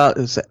thoughts about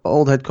his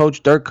old head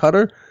coach, Dirk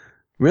Cutter.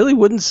 Really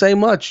wouldn't say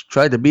much.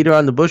 Tried to beat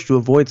around the bush to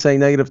avoid saying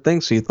negative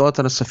things. So your thoughts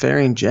on a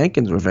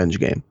Seferian-Jenkins revenge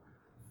game?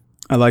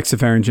 I like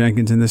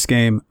Seferian-Jenkins in this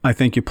game. I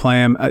think you play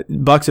him.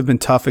 Bucks have been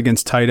tough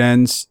against tight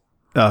ends,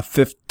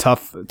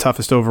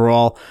 toughest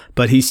overall,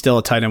 but he's still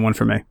a tight end one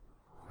for me.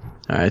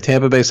 All right,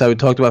 Tampa Bay side, we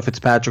talked about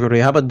Fitzpatrick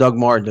already. How about Doug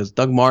Martin? Does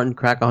Doug Martin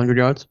crack 100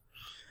 yards?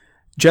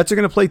 Jets are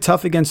going to play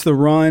tough against the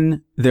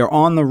run. They're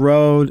on the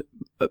road.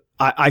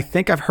 I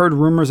think I've heard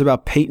rumors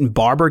about Peyton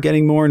Barber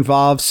getting more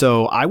involved,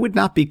 so I would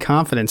not be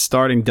confident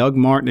starting Doug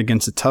Martin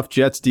against a tough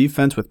Jets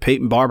defense with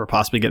Peyton Barber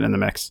possibly getting in the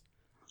mix.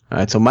 All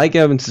right, so Mike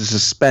Evans is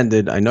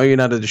suspended. I know you're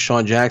not a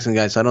Deshaun Jackson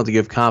guy, so I don't think you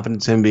have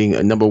confidence in him being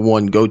a number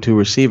one go-to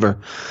receiver.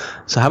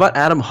 So how about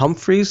Adam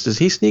Humphries? Does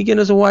he sneak in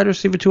as a wide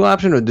receiver 2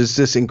 option, or does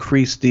this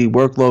increase the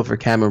workload for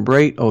Cameron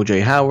Brate,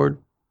 O.J. Howard?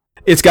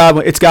 It's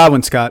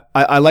Godwin, Scott.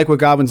 I like what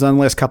Godwin's done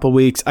the last couple of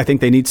weeks. I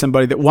think they need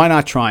somebody why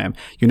not try him?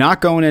 You're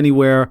not going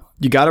anywhere.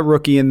 You got a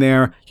rookie in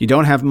there. You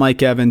don't have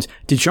Mike Evans.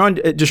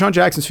 Deshaun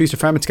Jackson's feast of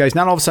famine guy is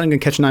not all of a sudden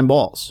going to catch 9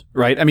 balls,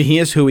 right? I mean, he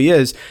is who he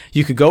is.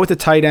 You could go with the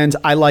tight ends.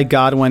 I like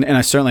Godwin, and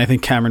I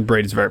think Cameron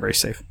Brate is very, very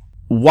safe.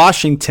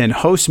 Washington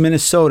hosts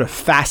Minnesota.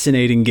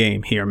 Fascinating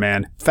game here,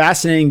 man.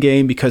 Fascinating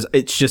game because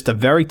it's just a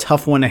very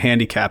tough one to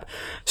handicap.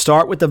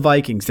 Start with the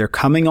Vikings. They're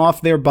coming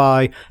off their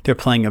bye. They're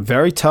playing a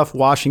very tough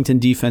Washington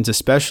defense,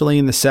 especially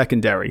in the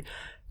secondary.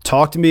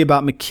 Talk to me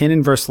about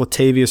McKinnon versus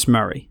Latavius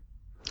Murray.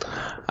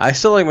 I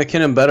still like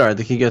McKinnon better. I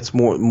think he gets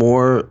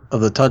more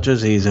of the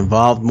touches. He's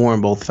involved more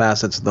in both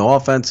facets of the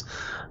offense.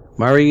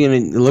 Murray, and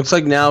it looks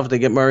like now if they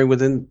get Murray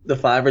within the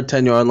 5 or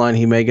 10 yard line,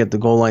 he may get the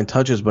goal line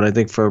touches. But I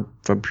think for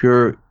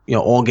pure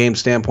all game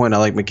standpoint, I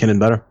like McKinnon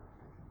better.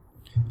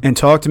 And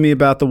talk to me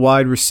about the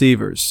wide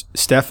receivers.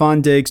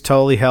 Stephon Diggs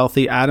totally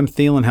healthy. Adam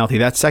Thielen healthy.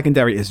 That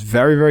secondary is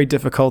very, very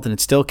difficult, and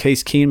it's still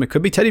Case Keenum. It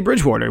could be Teddy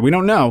Bridgewater. We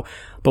don't know.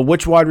 But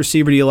which wide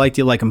receiver do you like?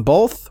 Do you like them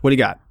both? What do you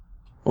got?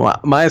 Well,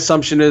 my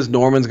assumption is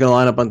Norman's going to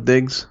line up on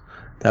Diggs.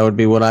 That would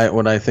be what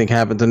I think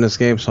happens in this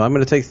game. So I'm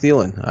going to take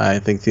Thielen. I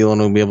think Thielen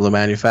will be able to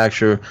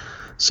manufacture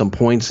some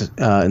points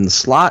in the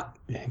slot,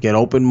 get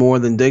open more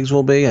than Diggs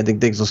will be. I think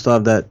Diggs will still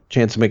have that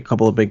chance to make a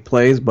couple of big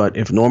plays. But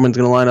if Norman's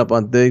going to line up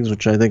on Diggs,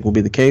 which I think will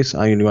be the case,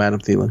 I'm going to go Adam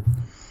Thielen.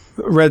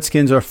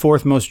 Redskins are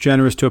fourth most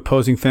generous to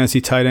opposing fantasy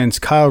tight ends.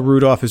 Kyle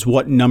Rudolph is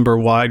what number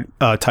wide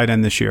tight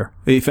end this year?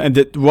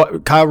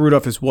 Kyle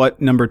Rudolph is what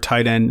number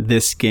tight end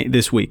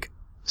this week?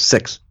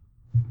 6.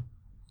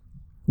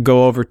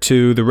 Go over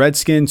to the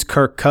Redskins.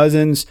 Kirk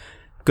Cousins,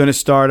 going to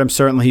start him.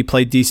 Certainly, he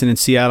played decent in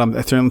Seattle.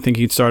 I certainly think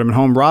you'd start him at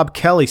home. Rob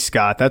Kelly,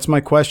 Scott, that's my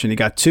question. He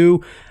got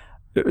 2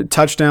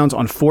 touchdowns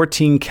on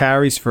 14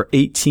 carries for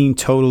 18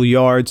 total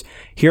yards.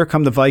 Here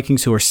come the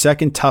Vikings, who are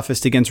second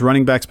toughest against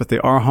running backs, but they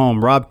are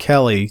home. Rob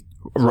Kelly,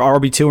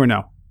 RB2 or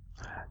no?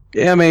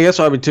 Yeah, I mean, I guess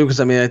RB2 because,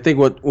 I think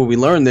what we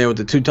learned there with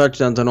the 2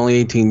 touchdowns on only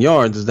 18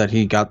 yards is that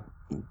he got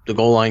the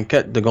goal line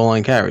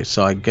carries.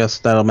 So I guess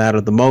that'll matter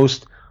the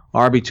most.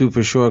 RB2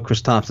 for sure.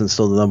 Chris Thompson's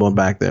still the number 1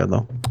 back there,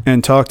 though.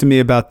 And talk to me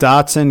about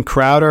Dotson.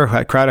 Crowder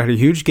had a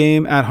huge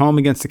game at home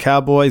against the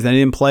Cowboys. They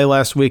didn't play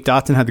last week.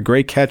 Dotson had the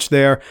great catch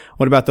there.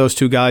 What about those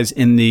 2 guys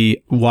in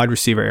the wide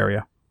receiver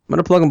area? I'm going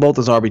to plug them both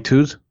as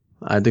RB2s.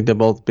 I think they'll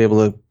both be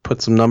able to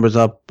put some numbers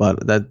up,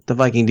 but the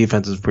Viking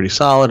defense is pretty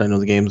solid. I know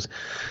the game's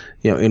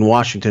in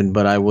Washington,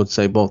 but I would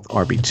say both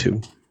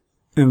RB2.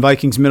 In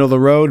Vikings middle of the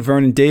road,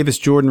 Vernon Davis,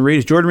 Jordan Reed.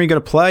 Is Jordan Reed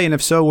going to play? And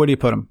if so, where do you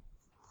put him?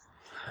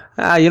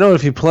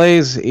 If he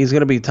plays, he's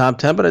going to be top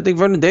 10, but I think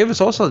Vernon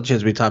Davis also has a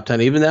chance to be top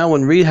 10. Even now,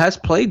 when Reed has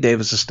played,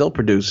 Davis has still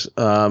produced.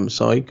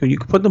 So you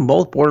could put them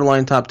both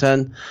borderline top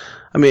 10.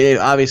 I mean,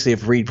 obviously,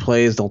 if Reed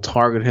plays, they'll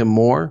target him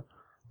more.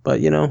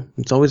 But,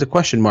 it's always a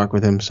question mark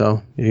with him.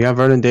 So if you have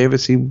Vernon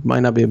Davis, he might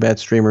not be a bad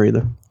streamer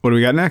either. What do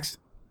we got next?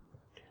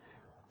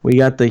 We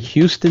got the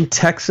Houston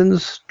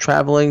Texans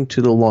traveling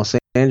to the Los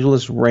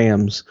Angeles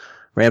Rams.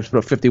 Rams put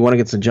up 51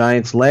 against the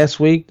Giants last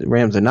week. The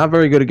Rams are not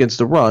very good against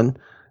the run.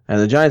 And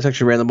the Giants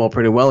actually ran the ball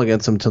pretty well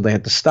against them until they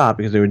had to stop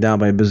because they were down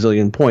by a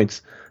bazillion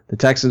points. The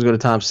Texans go to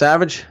Tom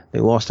Savage. They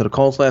lost to the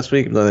Colts last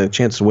week. They had a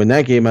chance to win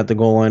that game at the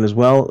goal line as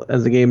well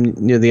as the game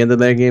near the end of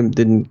that game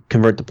didn't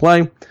convert to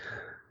play.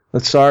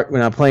 Let's start. We're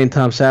not playing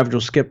Tom Savage.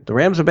 We'll skip. The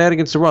Rams are bad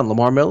against the run.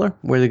 Lamar Miller,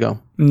 where'd they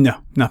go? No,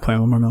 not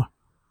playing Lamar Miller.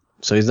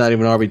 So he's not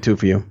even RB2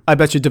 for you. I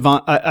bet you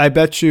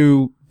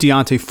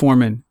Deontay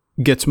Foreman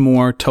gets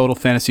more total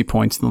fantasy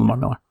points than Lamar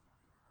Miller.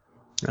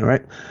 All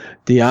right.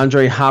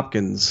 DeAndre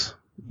Hopkins.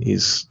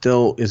 Is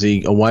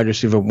he a wide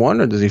receiver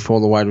 1 or does he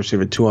fall to wide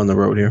receiver 2 on the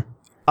road here?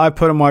 I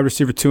put him wide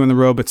receiver 2 on the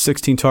road, but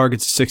 16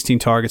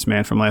 targets,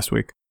 man, from last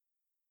week.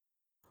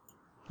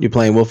 You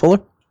playing Will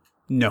Fuller?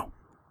 No.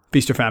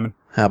 Feast or famine.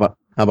 How about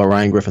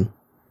Ryan Griffin?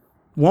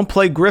 Won't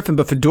play Griffin,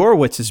 but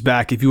Fedorowicz is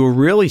back. If you were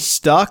really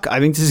stuck, I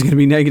think this is going to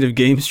be negative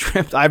game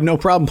script. I have no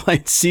problem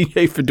playing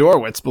C.J.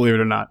 Fedorowicz, believe it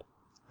or not.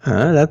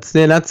 That's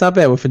not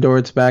bad with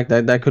Fedorowicz back.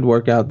 That could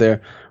work out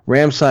there.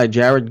 Rams side,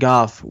 Jared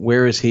Goff,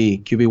 where is he?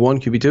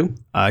 QB1,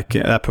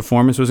 QB2? That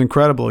performance was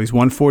incredible. He's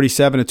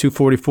 147 to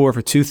 244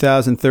 for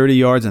 2,030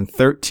 yards and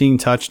 13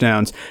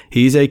 touchdowns.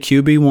 He's a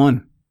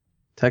QB1.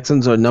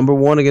 Texans are number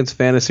 1 against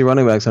fantasy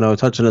running backs. I know I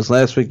touched on this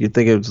last week. You'd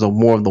think it was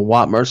more of the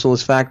Watt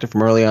Merciless factor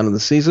from early on in the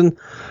season.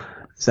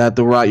 Is that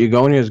the route you're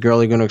going here? Is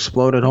Gurley going to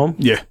explode at home?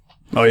 Yeah.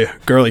 Oh, yeah.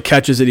 Gurley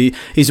catches it.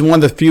 He's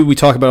one of the few we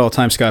talk about all the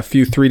time, Scott.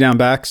 Few 3-down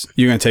backs.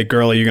 You're going to take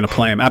Gurley. You're going to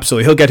play him.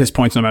 Absolutely. He'll get his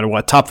points no matter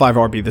what. Top 5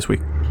 RB this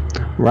week.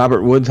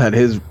 Robert Woods had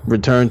his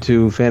return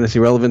to fantasy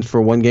relevance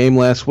for 1 game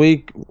last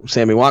week.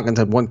 Sammy Watkins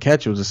had 1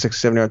 catch. It was a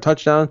 67-yard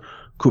touchdown.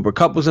 Cooper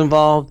Kupp was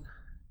involved.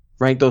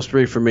 Rank those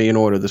 3 for me in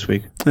order this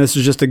week. This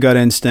is just a gut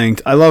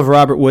instinct. I love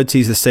Robert Woods.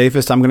 He's the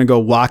safest. I'm going to go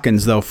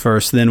Watkins, though,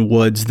 first, then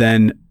Woods,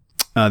 then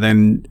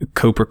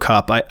Cooper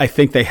Kupp. I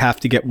think they have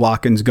to get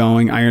Watkins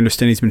going. I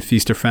understand he's been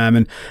feast or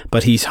famine,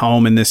 but he's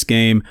home in this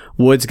game.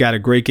 Woods got a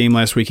great game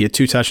last week. He had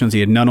 2 touchdowns. He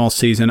had none all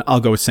season.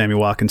 I'll go with Sammy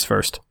Watkins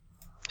first.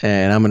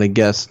 And I'm going to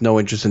guess no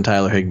interest in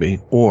Tyler Higbee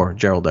or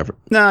Gerald Everett.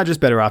 Nah, just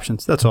better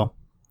options. That's all.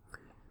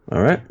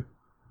 All right.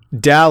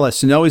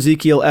 Dallas, no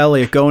Ezekiel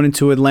Elliott going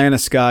into Atlanta,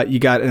 Scott. You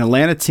got an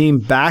Atlanta team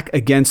back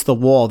against the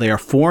wall. They are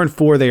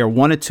 4-4. They are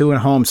 1-2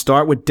 at home.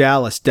 Start with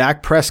Dallas.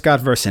 Dak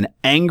Prescott versus an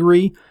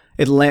angry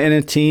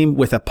Atlanta team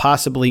with a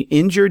possibly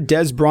injured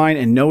Dez Bryant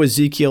and no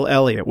Ezekiel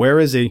Elliott. Where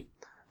is he?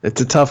 It's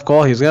a tough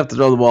call. He's going to have to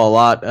throw the ball a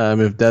lot.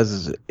 If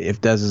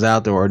Dez is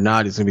out there or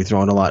not, he's going to be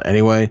throwing a lot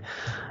anyway.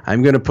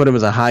 I'm going to put him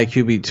as a high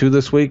QB2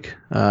 this week.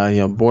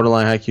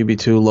 Borderline high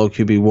QB2, low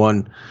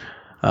QB1.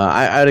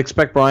 I'd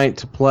expect Bryant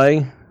to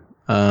play.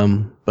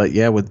 But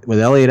yeah, with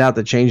Elliott out,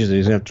 that changes it.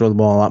 He's going to have to throw the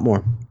ball a lot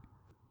more.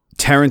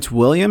 Terrence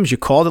Williams, you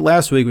called it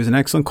last week. It was an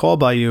excellent call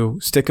by you.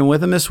 Sticking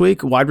with him this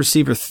week. Wide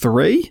receiver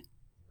 3?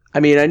 I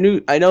mean, I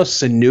know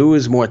Sanu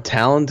is more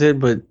talented,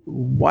 but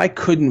why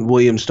couldn't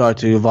Williams start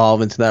to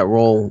evolve into that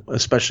role,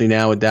 especially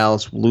now with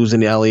Dallas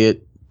losing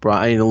Elliott,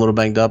 Bryant a little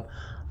banged up?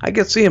 I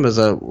could see him as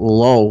a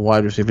low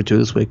wide receiver 2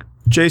 this week.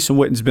 Jason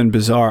Witten's been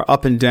bizarre,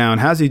 up and down.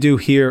 How's he do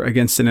here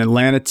against an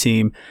Atlanta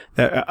team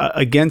that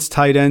against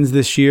tight ends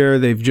this year?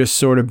 They've just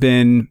sort of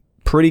been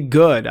pretty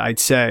good, I'd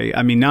say.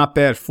 I mean, not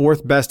bad.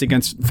 4th best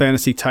against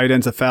fantasy tight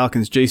ends of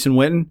Falcons. Jason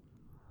Witten.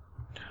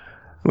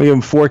 We give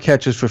him 4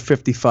 catches for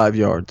 55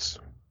 yards.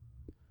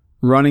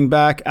 Running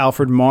back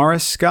Alfred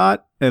Morris,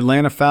 Scott.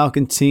 Atlanta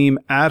Falcon team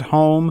at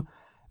home.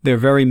 They're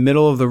very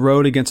middle of the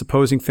road against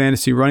opposing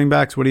fantasy running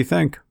backs. What do you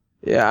think?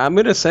 Yeah, I'm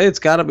going to say it's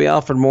got to be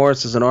Alfred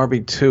Morris as an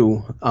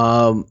RB2.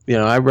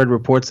 I read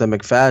reports that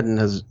McFadden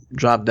has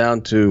dropped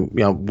down to,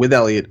 with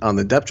Elliott on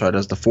the depth chart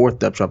as the 4th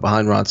depth chart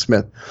behind Rod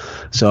Smith.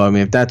 So, I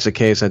mean, if that's the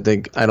case, I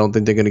don't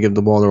think they're going to give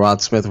the ball to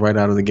Rod Smith right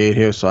out of the gate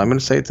here. So I'm going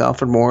to say it's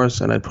Alfred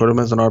Morris, and I'd put him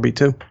as an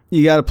RB2.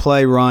 You got to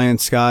play Ryan,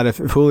 Scott. If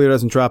Julio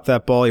doesn't drop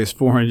that ball, he has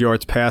 400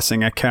 yards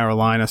passing at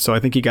Carolina. So I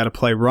think you got to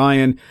play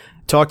Ryan.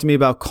 Talk to me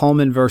about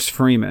Coleman versus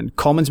Freeman.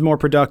 Coleman's more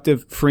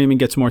productive. Freeman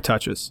gets more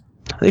touches.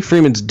 I think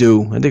Freeman's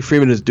due. I think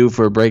Freeman is due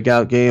for a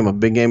breakout game, a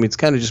big game. It's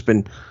kind of just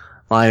been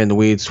lying in the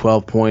weeds,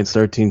 12 points,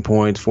 13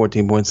 points,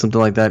 14 points, something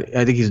like that.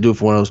 I think he's due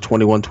for one of those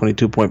 21,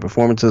 22-point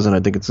performances, and I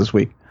think it's this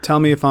week. Tell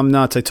me if I'm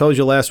nuts. I told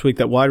you last week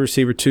that wide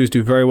receiver 2s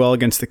do very well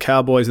against the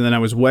Cowboys, and then I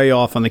was way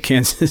off on the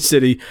Kansas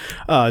City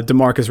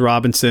Demarcus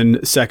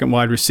Robinson second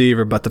wide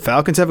receiver. But the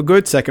Falcons have a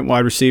good second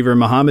wide receiver,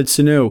 Mohamed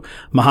Sanu.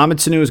 Mohamed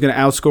Sanu is going to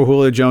outscore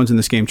Julio Jones in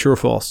this game. True or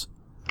false?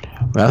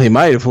 Well, he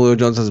might if Julio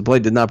Jones hasn't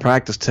played. Did not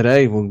practice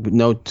today. We'll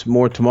know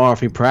more tomorrow if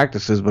he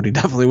practices, but he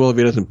definitely will if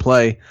he doesn't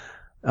play.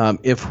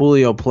 If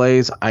Julio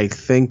plays, I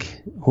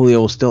think Julio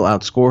will still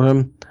outscore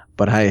him,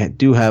 but I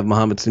do have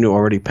Mohamed Sanu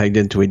already pegged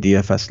into a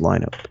DFS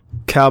lineup.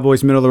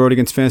 Cowboys middle of the road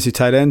against fantasy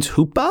tight ends.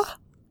 Hooper?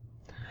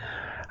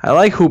 I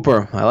like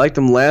Hooper. I liked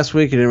him last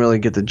week. He didn't really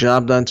get the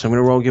job done, so I'm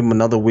going to give him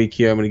another week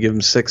here. I'm going to give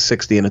him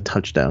 660 and a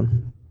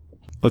touchdown.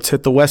 Let's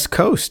hit the West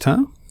Coast,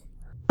 huh?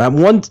 At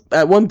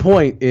one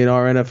point in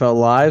our NFL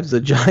lives,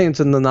 the Giants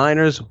and the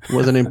Niners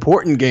was an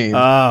important game.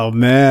 Oh,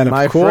 man,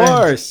 of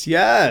course.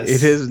 Yes.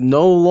 It is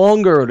no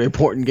longer an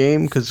important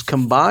game because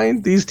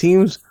combined, these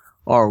teams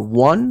are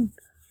 1-15,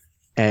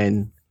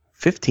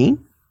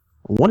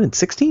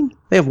 1-16.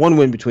 They have one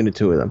win between the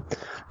two of them.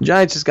 The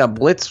Giants just got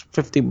blitzed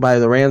 50 by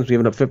the Rams,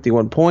 giving up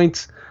 51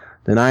 points.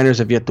 The Niners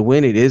have yet to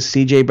win. It is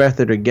C.J.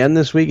 Beathard again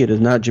this week. It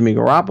is not Jimmy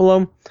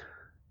Garoppolo.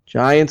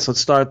 Giants,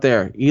 let's start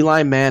there.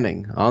 Eli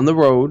Manning on the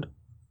road.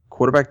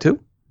 Quarterback 2?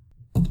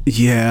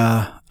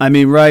 Yeah. I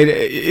mean,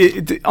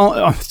 right.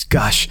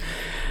 Gosh.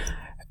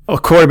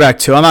 Quarterback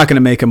 2. I'm not going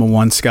to make him a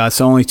 1, Scott.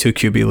 It's only 2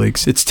 QB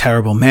leagues. It's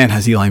terrible. Man,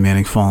 has Eli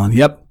Manning fallen.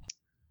 Yep.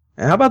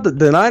 And how about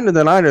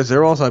the Niners?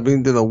 They're also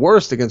being the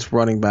worst against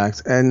running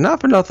backs. And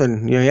not for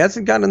nothing. He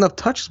hasn't gotten enough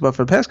touches, but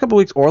for the past couple of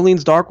weeks,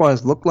 Orleans Darkwa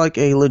has looked like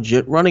a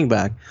legit running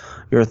back.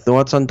 Your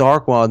thoughts on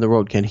Darkwa on the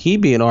road? Can he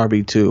be an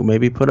RB2?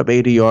 Maybe put up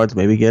 80 yards,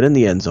 maybe get in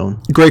the end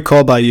zone. Great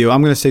call by you.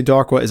 I'm going to say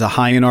Darkwa is a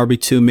high-end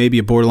RB2, maybe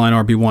a borderline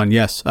RB1.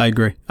 Yes, I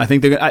agree. I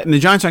think the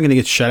Giants aren't going to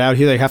get shut out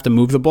here. They have to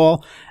move the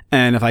ball.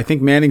 And if I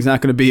think Manning's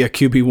not going to be a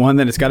QB1,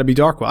 then it's got to be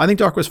Darkwa. I think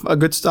Darkwa's a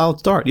good solid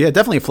start. Yeah,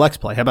 definitely a flex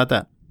play. How about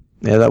that?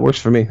 Yeah, that works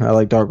for me. I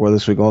like Darkwa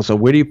this week also.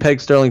 Where do you peg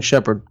Sterling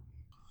Shepard?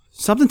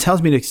 Something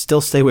tells me to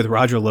still stay with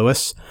Roger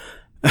Lewis.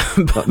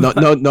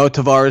 no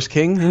Tavares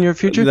King in your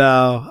future?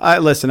 No. I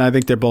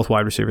think they're both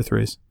wide receiver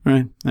 3s.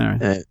 Right? All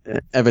right.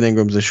 Evan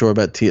Ingram's a sure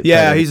bet.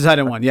 Yeah, he's a tight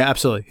end 1. Yeah,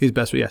 absolutely. He's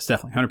best. Yes,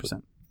 definitely.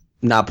 100%.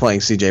 Not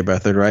playing C.J.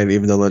 Beathard, right?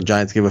 Even though the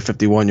Giants give a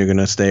 51, you're going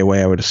to stay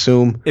away, I would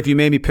assume. If you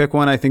made me pick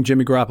one, I think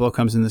Jimmy Garoppolo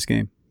comes in this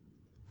game.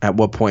 At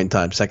what point in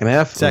time? Second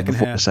half? Second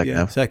half.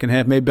 Second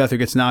half. Maybe Beathard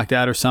gets knocked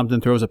out or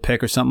something, throws a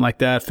pick or something like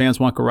that. Fans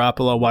want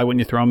Garoppolo. Why wouldn't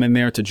you throw him in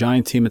there? It's a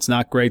Giant team. It's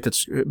not great.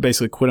 That's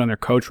basically quit on their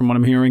coach from what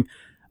I'm hearing.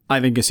 I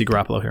think you see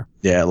Garoppolo here.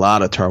 Yeah, a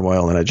lot of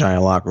turmoil in a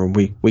Giant locker room.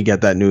 We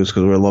get that news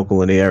because we're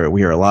local in the area.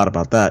 We hear a lot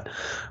about that.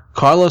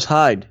 Carlos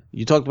Hyde.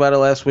 You talked about it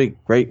last week.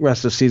 Great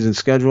rest of season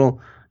schedule.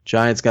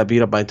 Giants got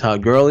beat up by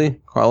Todd Gurley.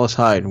 Carlos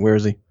Hyde. Where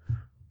is he?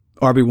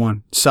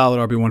 RB1.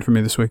 Solid RB1 for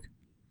me this week.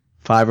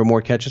 5 or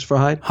more catches for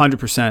Hyde?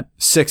 100%.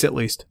 6 at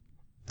least.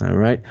 All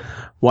right.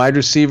 Wide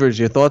receivers,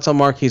 your thoughts on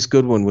Marquise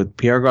Goodwin? With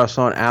Pierre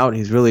Garçon out,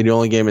 he's really the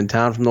only game in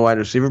town from the wide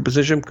receiver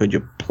position. Could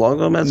you plug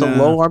him as a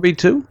low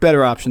RB2?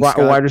 Better options.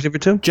 Wide receiver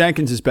 2?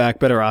 Jenkins is back.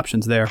 Better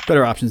options there.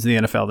 Better options in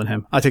the NFL than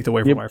him. I take the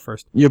waiver wire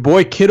first. Your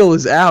boy Kittle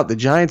is out. The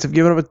Giants have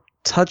given up a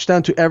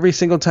touchdown to every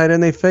single tight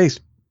end they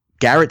faced.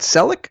 Garrett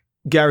Selleck?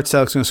 Garrett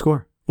Selleck's going to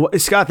score. Well,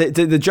 Scott,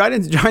 the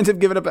Giants have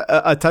given up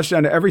a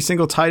touchdown to every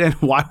single tight end.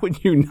 Why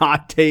would you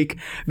not take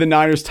the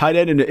Niners tight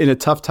end in a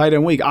tough tight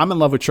end week? I'm in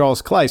love with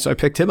Charles Clay, so I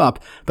picked him up.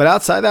 But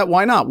outside that,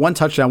 why not? 1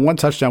 touchdown, 1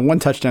 touchdown, 1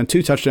 touchdown,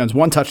 2 touchdowns,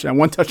 1 touchdown,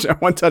 1 touchdown,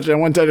 1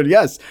 touchdown, 1 touchdown.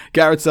 Yes,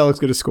 Garrett Selleck's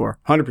going to score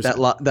 100%.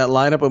 That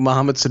lineup with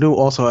Mohamed Sanu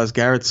also has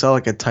Garrett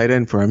Selleck at tight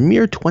end for a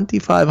mere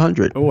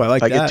 2,500. Oh, I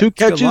like that. If I get 2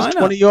 catches,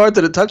 20 yards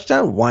and a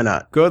touchdown, why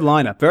not? Good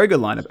lineup. Very good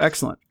lineup.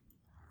 Excellent.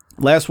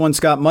 Last one,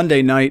 Scott,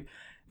 Monday night.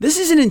 This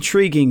is an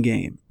intriguing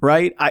game,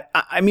 right?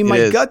 I mean,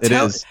 my gut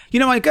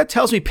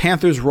tells me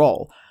Panthers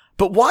roll.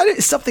 But why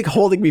is something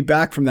holding me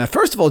back from that?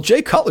 First of all,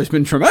 Jay Cutler's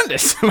been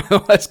tremendous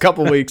the last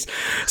couple of weeks.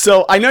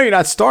 So I know you're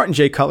not starting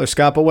Jay Cutler,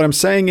 Scott, but what I'm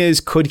saying is,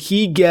 could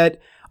he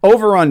get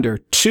over under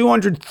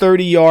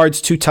 230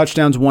 yards, 2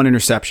 touchdowns, 1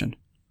 interception?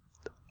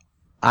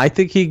 I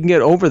think he can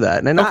get over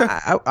that. And Okay.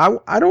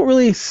 I don't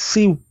really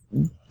see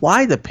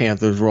why the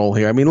Panthers roll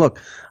here. I mean, look,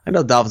 I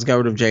know Dolphins got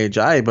rid of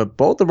J.J., but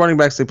both the running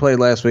backs they played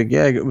last week,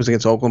 yeah, it was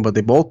against Oakland, but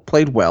they both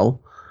played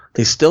well.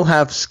 They still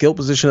have skill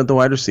position at the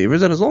wide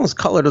receivers, and as long as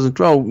Cutler doesn't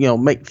throw,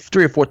 make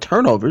 3 or 4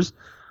 turnovers,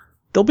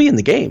 they'll be in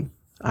the game.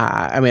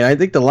 I mean, I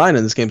think the line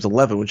in this game is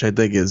 11, which I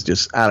think is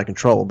just out of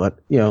control. But,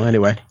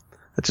 anyway,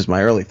 that's just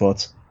my early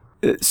thoughts.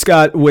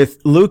 Scott, with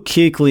Luke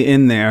Kuechly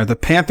in there, the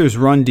Panthers'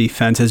 run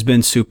defense has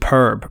been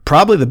superb.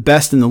 Probably the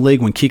best in the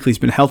league when Kuechly's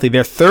been healthy.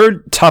 They're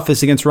third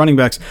toughest against running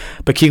backs,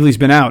 but Kuechly's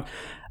been out.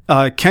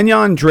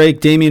 Kenyon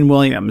Drake, Damian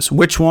Williams,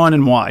 which one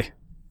and why?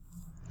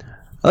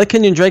 I like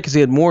Kenyon Drake because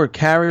he had more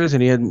carries,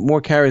 and he had more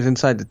carries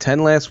inside the 10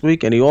 last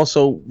week, and he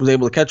also was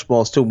able to catch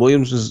balls, too.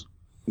 Williams was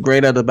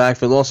great out of the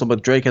backfield also,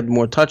 but Drake had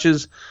more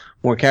touches,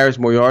 more carries,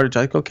 more yardage.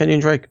 I'd go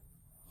Kenyon Drake.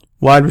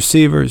 Wide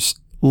receivers,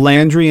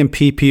 Landry and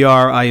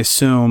PPR, I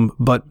assume,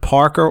 but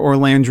Parker or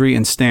Landry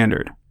in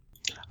standard?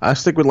 I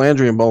stick with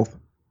Landry in both.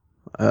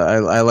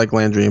 I like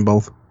Landry in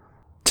both.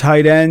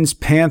 Tight ends,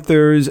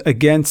 Panthers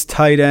against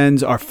tight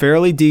ends are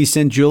fairly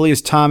decent.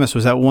 Julius Thomas,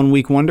 was that 1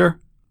 week wonder?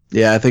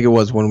 Yeah, I think it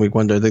was 1 week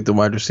wonder. I think the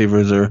wide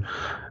receivers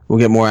will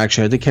get more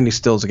action. I think Kenny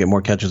Stills will get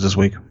more catches this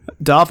week.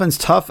 Dolphins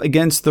tough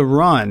against the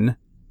run.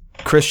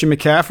 Christian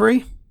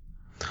McCaffrey?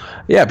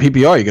 Yeah, PPR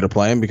you're going to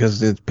play him because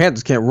the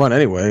Panthers can't run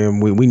anyway,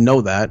 and we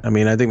know that. I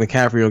mean, I think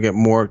McCaffrey will get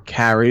more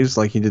carries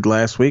like he did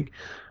last week,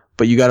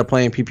 but you got to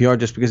play in PPR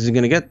just because he's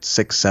going to get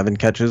 6-7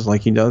 catches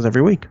like he does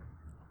every week.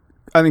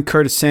 I think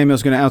Curtis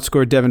Samuel's going to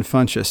outscore Devin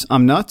Funchess.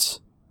 I'm nuts?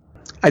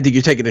 I think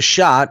you're taking a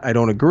shot. I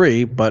don't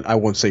agree, but I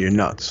won't say you're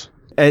nuts.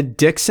 Ed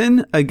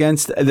Dixon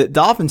against the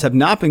Dolphins have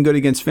not been good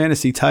against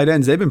fantasy tight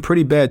ends. They've been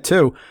pretty bad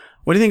too.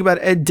 What do you think about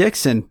Ed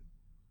Dixon?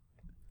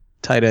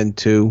 Tight end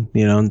 2,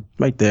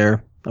 right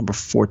there, number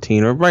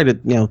 14 or right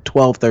at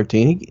 12,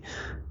 13.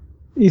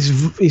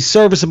 He's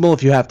serviceable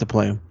if you have to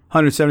play him.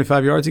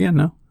 175 yards again?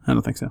 No, I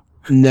don't think so.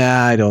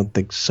 Nah, I don't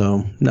think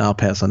so. No, I'll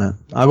pass on that.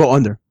 I'll go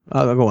under.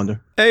 I'll go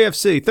under.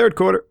 AFC third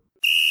quarter.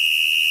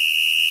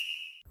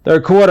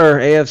 Third quarter,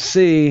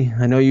 AFC.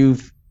 I know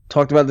you've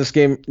talked about this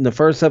game in the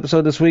first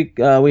episode this week.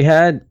 We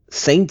had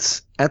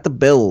Saints at the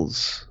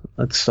Bills.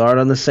 Let's start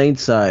on the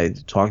Saints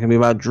side. Talking to me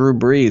about Drew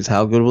Brees.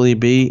 How good will he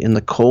be in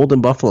the cold in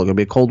Buffalo? Going to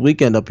be a cold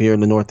weekend up here in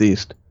the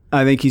Northeast.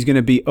 I think he's going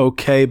to be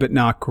okay, but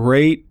not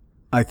great.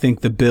 I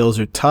think the Bills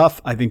are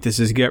tough. I think this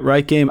is a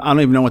get-right game. I don't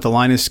even know what the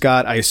line is,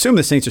 Scott. I assume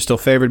the Saints are still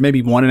favored,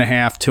 maybe 1.5,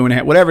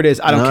 2.5, whatever it is.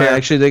 I don't care. I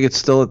actually think it's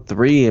still at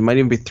 3. It might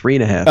even be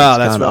 3.5. Oh,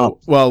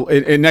 that's well.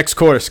 In next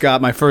quarter,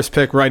 Scott, my first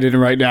pick right in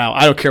right now.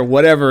 I don't care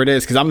whatever it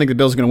is because I don't think the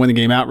Bills are going to win the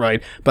game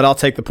outright, but I'll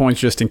take the points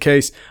just in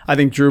case. I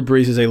think Drew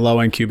Brees is a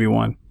low-end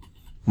QB1.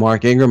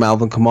 Mark Ingram,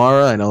 Alvin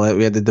Kamara. I know that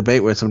we had the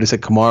debate where somebody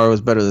said Kamara was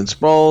better than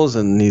Sproles,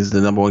 and he's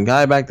the number 1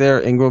 guy back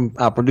there. Ingram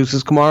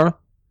outproduces Kamara.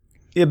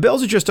 Yeah,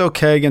 Bills are just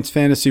okay against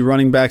fantasy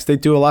running backs. They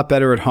do a lot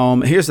better at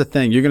home. Here's the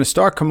thing. You're going to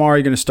start Kamara.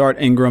 You're going to start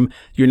Ingram.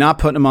 You're not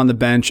putting them on the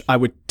bench. I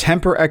would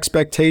temper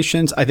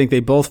expectations. I think they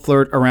both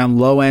flirt around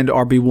low-end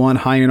RB1,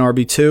 high-end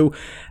RB2.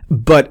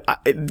 But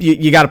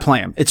you got to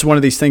play them. It's one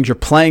of these things. You're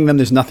playing them.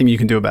 There's nothing you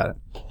can do about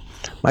it.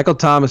 Michael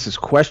Thomas is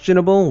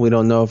questionable. We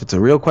don't know if it's a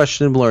real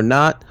questionable or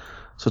not.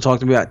 So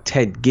talk to me about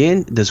Ted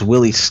Ginn. Does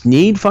Willie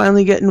Snead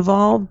finally get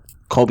involved?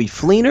 Colby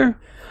Fleener?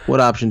 What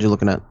options are you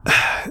looking at?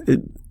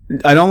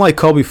 I don't like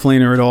Colby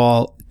Fleener at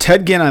all.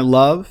 Ted Ginn I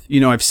love.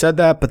 I've said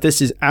that, but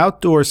this is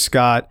outdoors,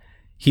 Scott.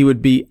 He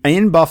would be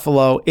in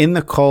Buffalo, in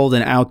the cold,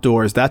 and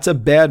outdoors. That's a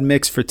bad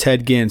mix for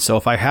Ted Ginn. So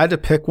if I had to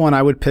pick one,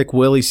 I would pick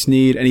Willie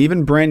Snead and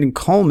even Brandon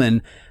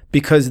Coleman,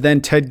 because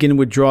then Ted Ginn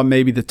would draw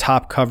maybe the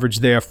top coverage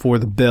there for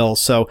the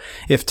Bills. So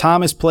if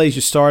Thomas plays,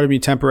 you start him, you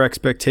temper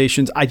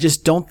expectations. I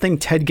just don't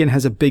think Ted Ginn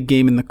has a big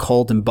game in the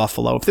cold in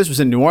Buffalo. If this was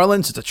in New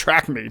Orleans, it's a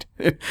track meet.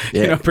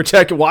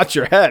 Protect, watch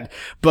your head.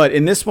 But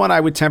in this one, I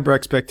would temper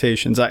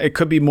expectations. It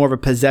could be more of a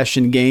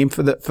possession game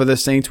for the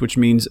Saints, which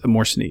means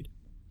more Snead.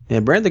 Yeah,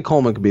 Brandon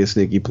Coleman could be a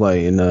sneaky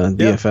play in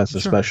DFS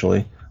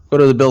especially. Go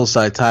to the Bills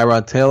side.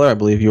 Tyrod Taylor, I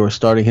believe you are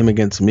starting him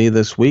against me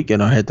this week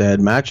in our head-to-head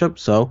matchup.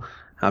 So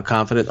how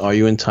confident are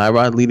you in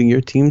Tyrod leading your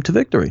team to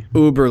victory?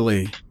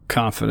 Uberly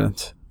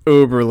confident.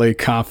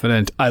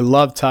 I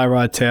love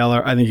Tyrod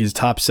Taylor. I think he's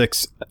top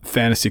 6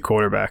 fantasy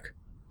quarterback.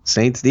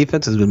 Saints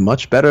defense has been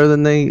much better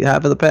than they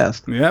have in the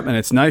past. Yep, and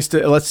it's nice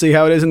to let's see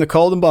how it is in the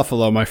cold in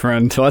Buffalo, my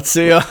friend. Let's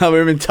see how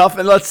we've been tough,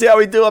 and let's see how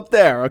we do up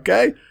there.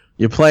 Okay.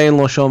 You're playing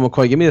LaShawn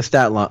McCoy. Give me a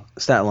stat line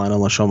on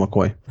LaShawn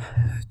McCoy.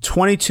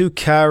 22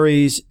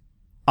 carries,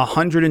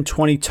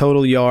 120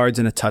 total yards,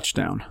 and a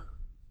touchdown.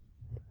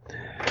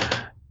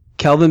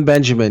 Kelvin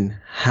Benjamin,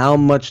 how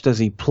much does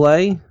he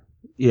play?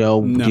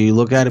 No, do you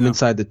look at him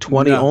inside the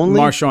 20 only?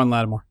 Marshawn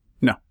Lattimore.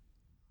 No.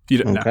 You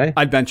don't. Okay. No.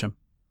 I'd bench him.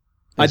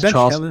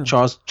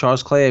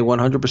 Charles Clay a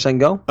 100%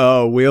 go?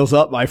 Oh, wheels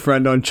up, my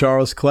friend, on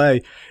Charles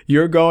Clay.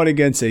 You're going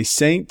against a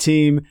Saint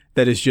team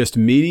that is just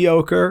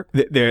mediocre.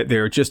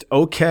 They're just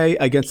okay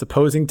against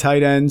opposing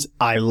tight ends.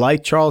 I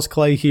like Charles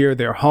Clay here.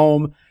 They're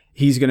home.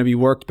 He's going to be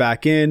worked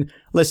back in.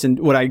 Listen,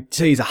 would I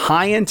say he's a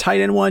high-end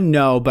tight end one?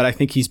 No, but I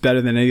think he's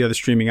better than any other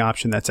streaming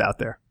option that's out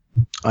there.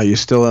 Are you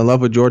still in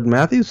love with Jordan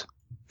Matthews?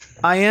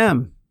 I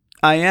am.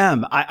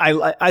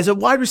 I as a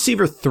wide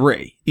receiver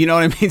 3, you know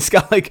what I mean,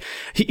 Scott? Like,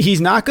 he's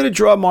not going to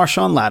draw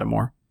Marshawn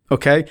Lattimore.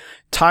 Okay.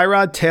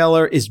 Tyrod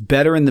Taylor is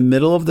better in the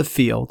middle of the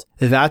field.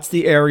 That's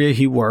the area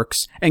he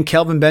works. And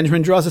Kelvin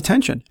Benjamin draws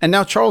attention. And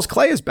now Charles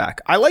Clay is back.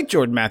 I like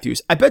Jordan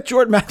Matthews. I bet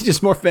Jordan Matthews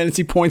has more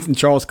fantasy points than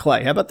Charles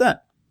Clay. How about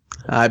that?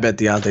 I bet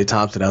Deontay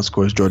Thompson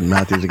outscores Jordan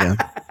Matthews again.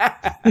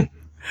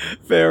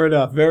 Fair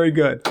enough. Very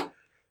good.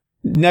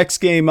 Next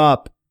game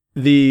up,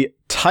 the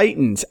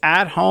Titans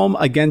at home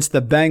against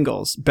the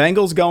Bengals.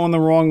 Bengals going the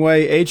wrong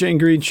way. AJ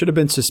Green should have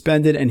been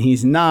suspended, and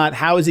he's not.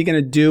 How is he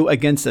going to do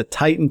against a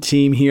Titan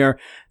team here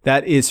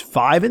that is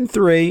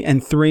 5-3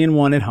 and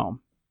 3-1 at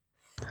home?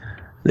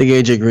 I think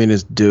AJ Green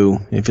is due.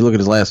 If you look at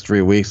his last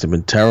 3 weeks, they've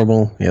been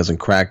terrible. He hasn't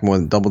cracked more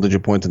than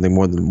double-digit points, I think,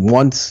 more than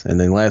once. And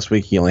then last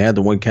week, he only had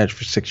the 1 catch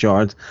for 6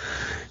 yards.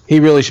 He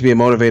really should be a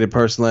motivated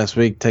person last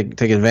week. Take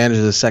advantage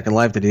of the second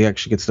life that he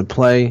actually gets to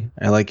play.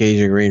 I like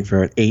AJ Green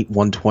for an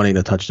 8-120 in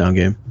a touchdown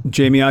game.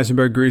 Jamie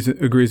Eisenberg agrees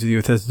with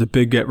you. This is a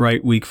big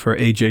get-right week for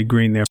AJ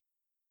Green there.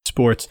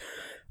 Sports.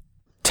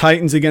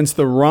 Titans against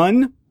the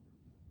run.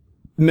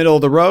 Middle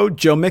of the road.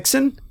 Joe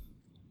Mixon.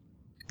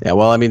 Yeah,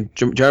 well, I mean,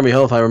 Jeremy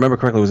Hill, if I remember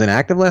correctly, was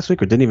inactive last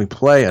week or didn't even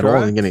play at all,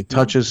 didn't get any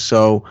touches.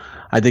 So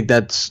I think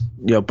that's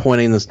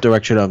pointing in this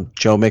direction of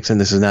Joe Mixon.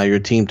 This is now your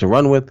team to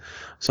run with.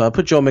 So I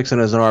put Joe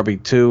Mixon as an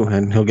RB2,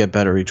 and he'll get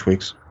better each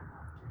week.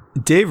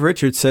 Dave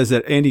Richards says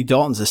that Andy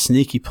Dalton's a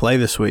sneaky play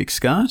this week.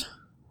 Scott?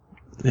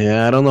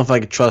 Yeah, I don't know if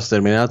I could trust it. I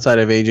mean, outside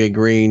of AJ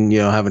Green,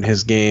 having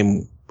his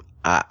game,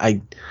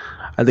 I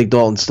think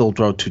Dalton still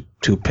throw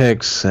two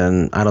picks,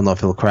 and I don't know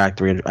if he'll crack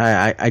 300.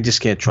 I just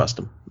can't trust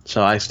him,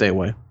 so I stay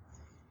away.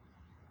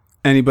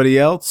 Anybody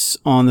else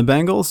on the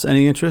Bengals?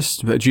 Any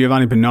interest?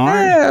 Giovanni Bernard?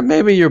 Yeah,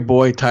 maybe your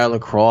boy Tyler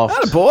Kroft.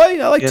 Not a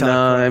boy. I like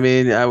Tyler. I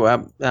mean,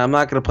 I'm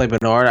not going to play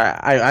Bernard.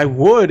 I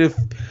would if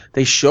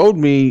they showed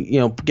me,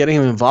 getting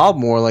him involved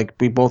more. Like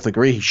we both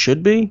agree he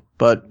should be,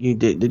 but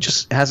it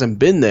just hasn't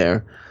been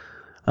there.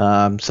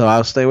 So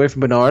I'll stay away from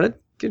Bernard.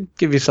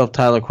 Give yourself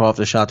Tyler Kroft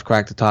a shot to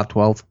crack the top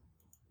 12.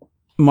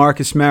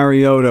 Marcus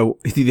Mariota.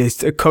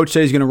 The coach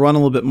says he's going to run a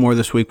little bit more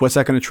this week. What's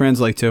that going to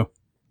translate to?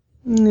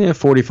 Yeah,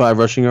 45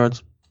 rushing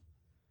yards.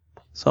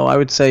 So I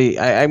would say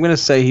I'm going to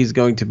say he's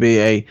going to be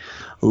a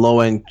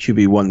low-end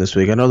QB1 this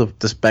week. I know the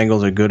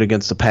Bengals are good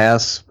against the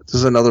pass. This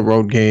is another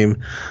road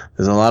game.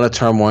 There's a lot of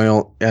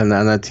turmoil on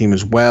that team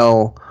as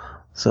well.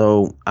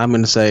 So I'm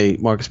going to say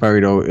Marcus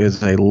Mariota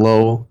is a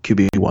low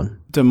QB1.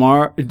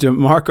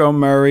 DeMarco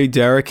Murray,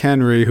 Derrick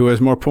Henry, who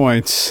has more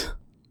points?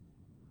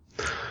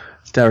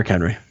 Derrick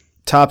Henry.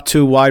 Top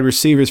 2 wide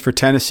receivers for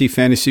Tennessee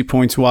fantasy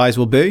points-wise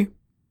will be?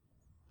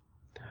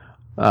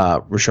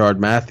 Rashard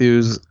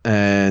Matthews,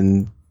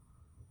 and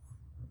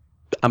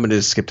I'm going to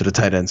just skip to the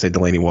tight end and say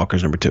Delaney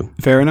Walker's number 2.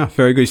 Fair enough.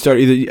 Very good. You start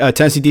either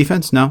Tennessee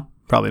defense? No?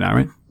 Probably not,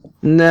 right?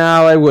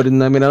 No, I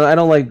wouldn't. I mean, I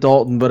don't like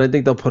Dalton, but I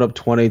think they'll put up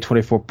 20,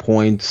 24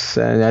 points,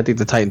 and I think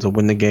the Titans will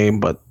win the game,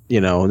 but,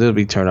 there'll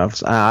be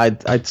turnovers.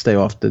 I'd stay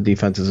off the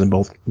defenses in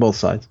both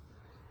sides.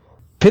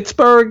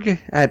 Pittsburgh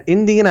at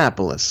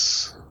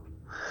Indianapolis.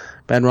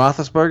 Ben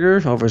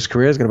Roethlisberger, over his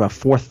career, has got about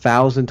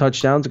 4,000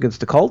 touchdowns against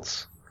the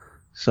Colts.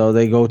 So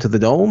they go to the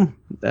Dome.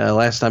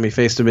 Last time he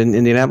faced them in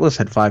Indianapolis,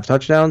 had 5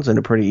 touchdowns in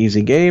a pretty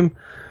easy game.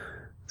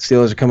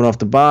 Steelers are coming off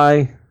the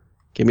bye.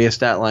 Give me a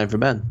stat line for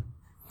Ben.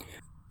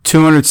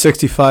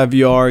 265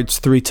 yards,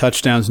 3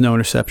 touchdowns, no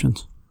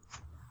interceptions.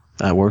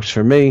 That works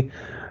for me.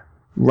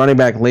 Running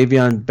back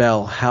Le'Veon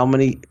Bell, how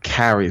many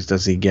carries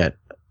does he get?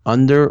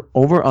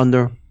 Over,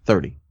 under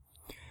 30.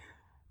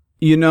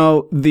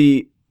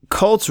 The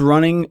Colts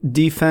running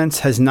defense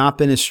has not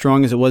been as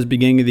strong as it was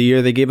beginning of the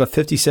year. They gave up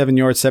 57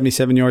 yards,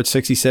 77 yards,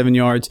 67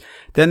 yards.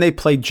 Then they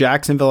played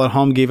Jacksonville at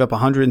home, gave up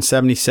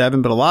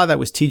 177, but a lot of that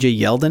was TJ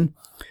Yeldon.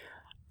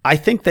 I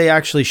think they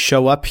actually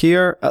show up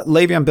here.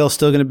 Le'Veon Bell's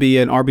still going to be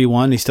an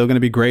RB1. He's still going to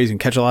be great. He's going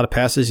to catch a lot of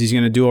passes. He's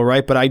going to do all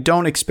right, but I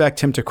don't expect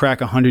him to crack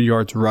 100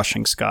 yards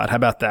rushing, Scott. How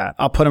about that?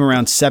 I'll put him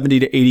around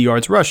 70 to 80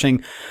 yards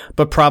rushing,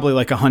 but probably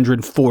like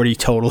 140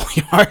 total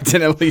yards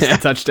and at least a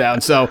touchdown.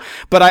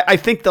 But I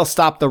think they'll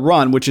stop the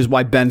run, which is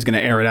why Ben's going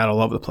to air it out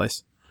all over the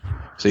place.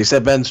 So you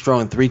said Ben's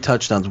throwing 3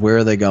 touchdowns. Where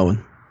are they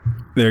going?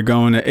 They're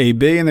going to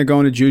AB and they're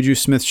going to Juju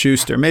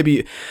Smith-Schuster.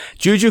 Maybe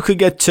Juju could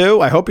get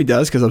 2. I hope he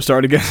does because I'm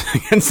starting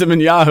against him in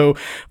Yahoo.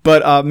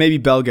 But maybe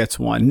Bell gets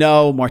 1.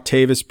 No,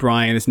 Martavis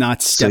Bryant is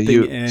not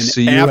stepping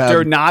in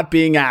after not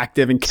being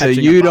active and catching.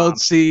 So you don't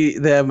see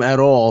them at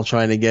all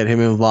trying to get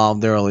him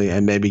involved early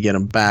and maybe get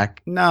him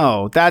back.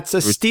 No, that's a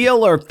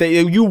Steeler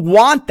thing. You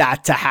want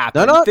that to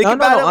happen. Think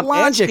about it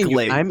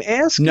logically. I'm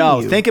asking you.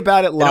 No, think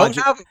about it logically. They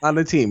don't have him on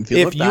the team.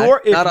 If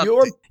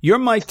you're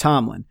Mike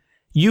Tomlin,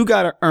 you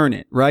got to earn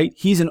it, right?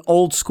 He's an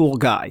old school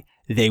guy.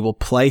 They will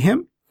play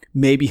him.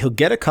 Maybe he'll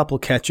get a couple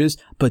catches,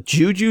 but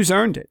Juju's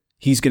earned it.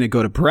 He's going to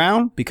go to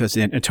Brown because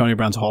Antonio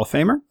Brown's a Hall of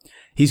Famer.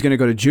 He's going to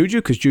go to Juju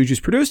because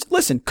Juju's produced.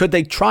 Listen, could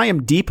they try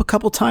him deep a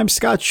couple times,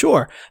 Scott?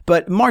 Sure.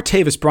 But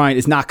Martavis Bryant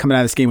is not coming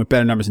out of this game with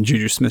better numbers than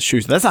Juju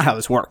Smith-Schuster. That's not how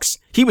this works.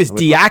 He was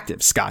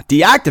deactive, Scott.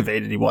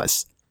 Deactivated he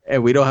was.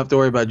 and we don't have to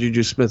worry about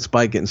Juju Smith's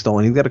bike getting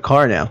stolen. He's got a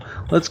car now.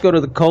 Let's go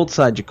to the Colts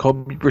side.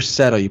 Jacoby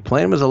Brissett. Are you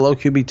playing him as a low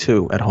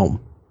QB2 at home?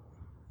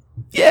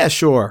 Yeah,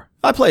 sure.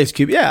 I play his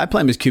QB. Yeah, I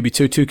play him as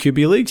QB2, 2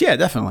 QB leagues. Yeah,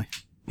 definitely.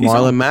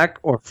 Marlon Mack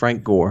or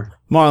Frank Gore?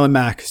 Marlon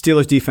Mack.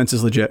 Steelers defense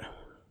is legit.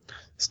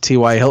 Is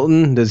T.Y.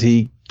 Hilton, does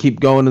he keep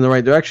going in the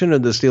right direction, or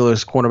does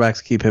Steelers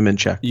cornerbacks keep him in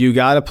check? You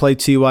got to play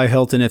T.Y.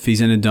 Hilton if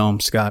he's in a dome,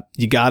 Scott.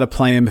 You got to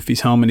play him if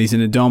he's home and he's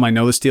in a dome. I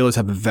know the Steelers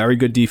have a very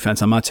good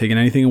defense. I'm not taking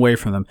anything away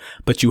from them,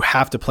 but you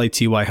have to play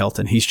T.Y.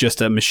 Hilton. He's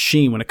just a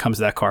machine when it comes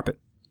to that carpet.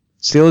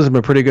 Steelers have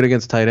been pretty good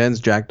against tight ends.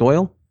 Jack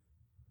Doyle?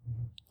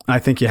 I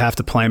think you have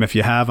to play him if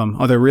you have him.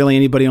 Are there really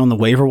anybody on the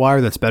waiver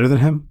wire that's better than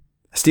him?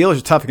 Steelers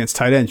are tough against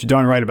tight ends. You're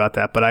darn right about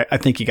that, but I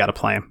think you got to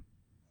play him.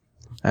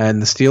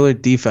 And the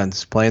Steelers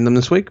defense, playing them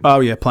this week?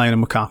 Oh, yeah, playing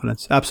them with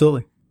confidence.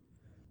 Absolutely.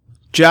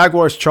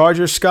 Jaguars,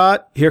 Chargers,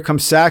 Scott. Here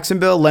comes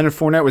Saxonville. Leonard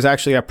Fournette was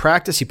actually at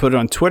practice. He put it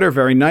on Twitter.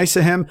 Very nice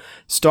of him.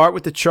 Start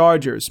with the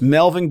Chargers.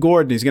 Melvin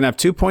Gordon. He's going to have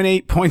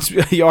 2.8 points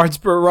yards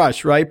per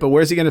rush, right? But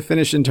where's he going to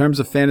finish in terms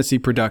of fantasy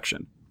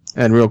production?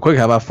 And real quick,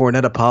 how about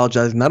Fournette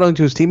apologizing not only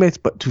to his teammates,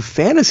 but to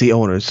fantasy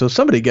owners? So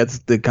somebody gets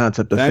the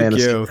concept of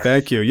fantasy.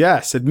 Thank you.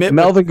 Yes. Admit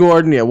Melvin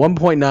Gordon,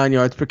 1.9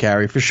 yards per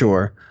carry for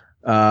sure.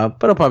 But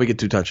he'll probably get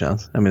 2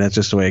 touchdowns. I mean, that's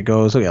just the way it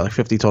goes. So, yeah, like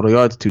 50 total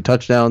yards, 2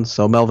 touchdowns.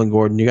 So, Melvin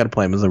Gordon, you got to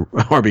play him as a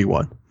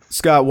RB1.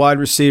 Scott, wide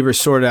receiver,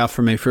 sorted out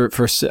for me for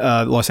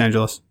Los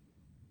Angeles.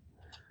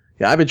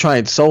 Yeah, I've been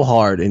trying so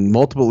hard in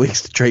multiple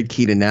leagues to trade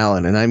Keenan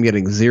Allen, and I'm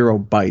getting 0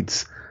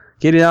 bites.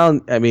 Keenan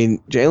Allen, I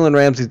mean, Jalen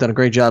Ramsey's done a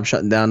great job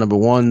shutting down number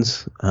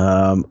ones.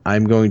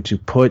 I'm going to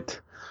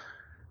put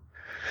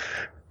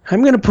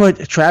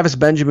Travis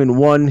Benjamin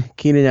 1,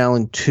 Keenan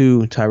Allen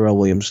 2, Tyrell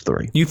Williams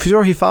 3. You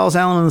sure he follows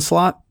Allen in the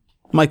slot?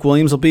 Mike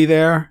Williams will be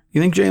there. You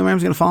think Jalen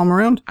Ramsey's going to follow him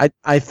around?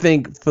 I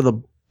think for the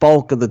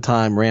bulk of the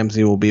time,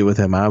 Ramsey will be with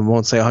him. I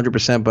won't say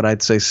 100%, but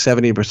I'd say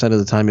 70% of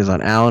the time he's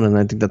on Allen, and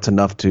I think that's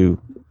enough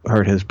to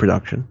hurt his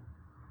production.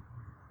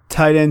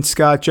 Tight end,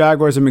 Scott.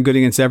 Jaguars have been good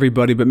against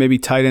everybody, but maybe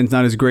tight end's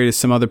not as great as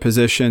some other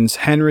positions.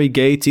 Henry,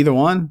 Gates, either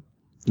one?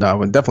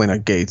 No, definitely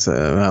not Gates.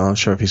 I'm not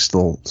sure if he's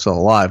still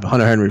alive.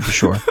 Hunter Henry for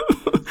sure.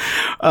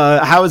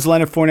 How is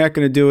Leonard Fournette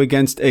going to do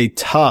against a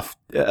tough,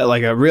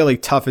 like a really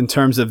tough in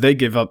terms of they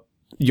give up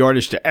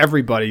yardage to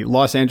everybody,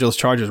 Los Angeles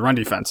Chargers run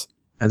defense?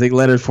 I think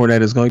Leonard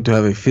Fournette is going to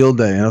have a field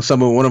day. I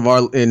know one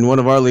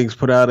of our leagues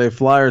put out a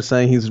flyer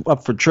saying he's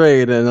up for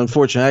trade, and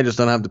unfortunately, I just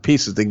don't have the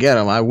pieces to get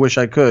him. I wish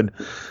I could.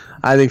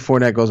 I think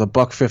Fournette goes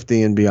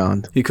 $150 and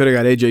beyond. He could have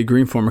got AJ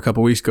Green for him a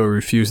couple weeks ago,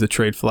 refused the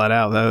trade flat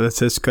out. That's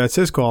his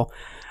call.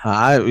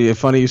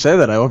 Funny you say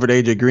that. I offered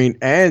AJ Green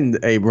and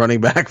a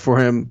running back for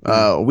him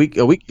a week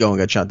ago and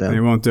got shot down. He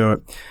won't do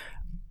it.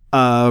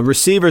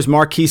 Receivers,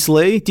 Marquise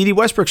Lee. D.D.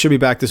 Westbrook should be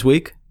back this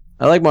week.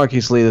 I like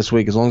Marquise Lee this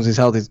week as long as he's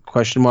healthy.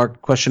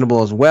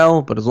 Questionable as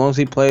well, but as long as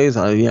he plays,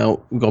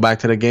 go back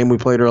to the game we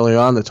played earlier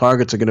on. The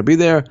targets are going to be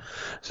there.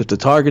 So if the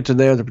targets are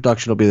there, the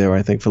production will be there,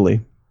 I think, for Lee.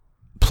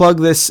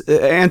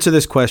 Answer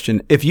this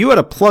question. If you had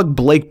to plug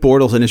Blake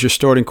Bortles in as your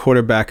starting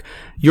quarterback,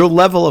 your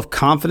level of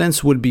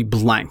confidence would be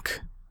blank.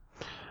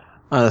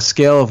 On a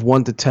scale of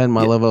 1 to 10,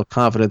 my level of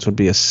confidence would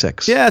be a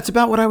 6. Yeah, it's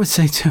about what I would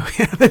say too.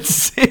 Yeah, that's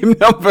the same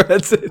number.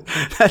 That's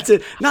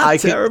it. Not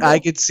terrible. I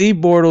could see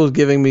Bortles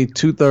giving me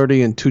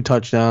 230 and 2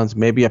 touchdowns,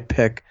 maybe a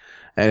pick.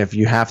 And if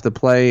you have to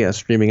play a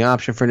streaming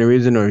option for any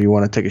reason, or you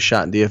want to take a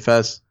shot in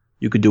DFS,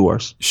 you could do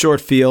worse. Short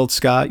field,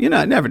 Scott.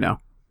 Never know.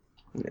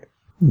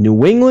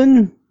 New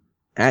England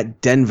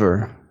at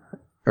Denver.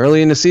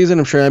 Early in the season,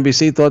 I'm sure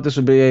NBC thought this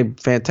would be a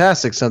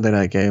fantastic Sunday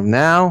night game.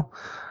 Now,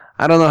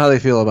 I don't know how they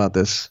feel about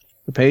this.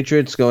 The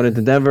Patriots going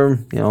into Denver,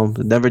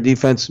 the Denver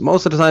defense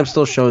most of the time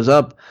still shows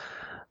up.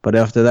 But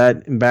after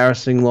that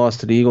embarrassing loss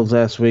to the Eagles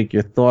last week,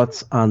 your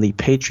thoughts on the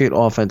Patriot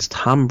offense,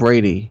 Tom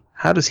Brady,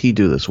 how does he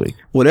do this week?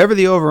 Whatever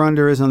the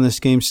over-under is on this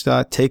game,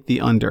 Scott, take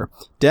the under.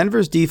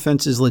 Denver's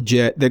defense is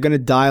legit. They're going to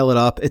dial it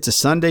up. It's a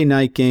Sunday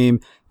night game.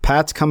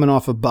 Pat's coming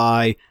off a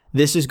bye.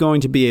 This is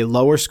going to be a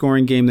lower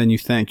scoring game than you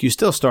think. You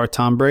still start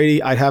Tom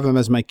Brady. I'd have him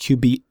as my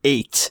QB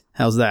 8.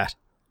 How's that?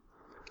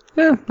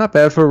 Yeah, not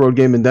bad for a road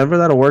game in Denver.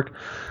 That'll work.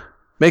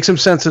 Make some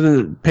sense in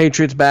the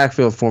Patriots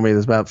backfield for me.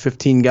 There's about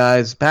 15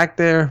 guys back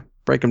there.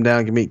 Break them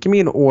down. Give me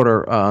an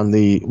order on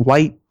the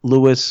White,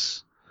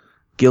 Lewis,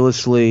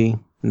 Gillislee,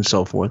 and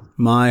so forth.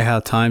 My, how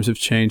times have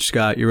changed,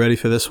 Scott. You ready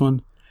for this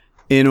one?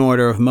 In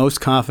order of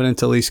most confident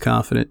to least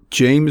confident: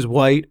 James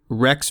White,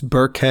 Rex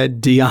Burkhead,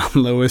 Dion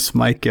Lewis,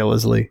 Mike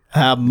Gillislee.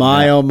 Oh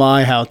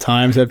my, how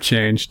times have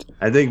changed.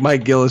 I think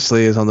Mike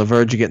Gillislee is on the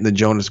verge of getting the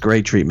Jonas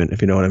Gray treatment,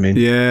 if you know what I mean.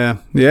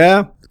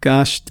 Yeah.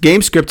 Gosh,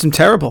 game scripts him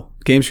terrible.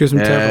 What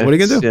are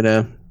you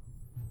gonna do?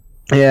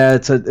 Yeah,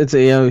 it's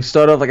a you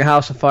start off like a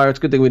house of fire. It's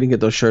a good thing we didn't get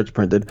those shirts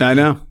printed. I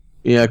know.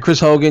 Yeah, Chris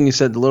Hogan, you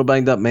said a little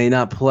banged up, may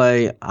not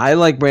play. I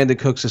like Brandon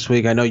Cooks this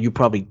week. I know you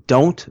probably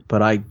don't,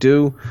 but I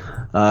do.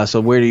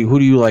 So who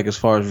do you like as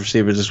far as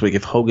receivers this week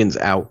if Hogan's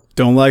out?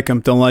 Don't like him.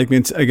 Don't like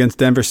me against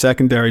Denver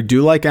secondary.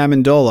 Do like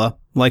Amendola.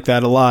 Like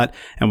that a lot.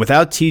 And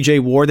without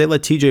TJ Ward, they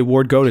let TJ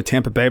Ward go to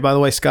Tampa Bay, by the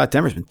way. Scott,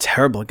 Denver's been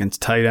terrible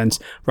against tight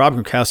ends. Rob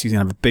Gronkowski's going to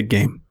have a big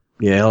game.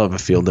 Yeah, he'll have a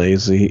field day.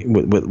 With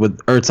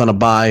Ertz on a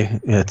bye,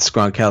 it's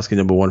Gronkowski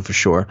number one for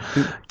sure.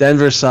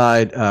 Denver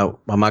side, I'm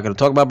not going to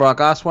talk about Brock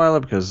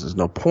Osweiler because there's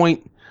no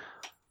point.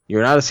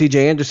 You're not a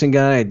C.J. Anderson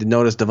guy. I did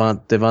notice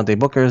Devontae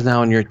Booker is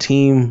now on your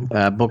team.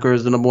 Booker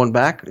is the number one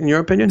back, in your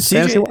opinion?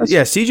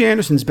 C.J.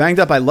 Anderson's banged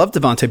up. I love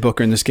Devontae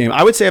Booker in this game.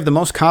 I would say I have the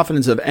most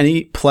confidence of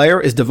any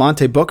player is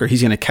Devontae Booker.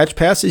 He's going to catch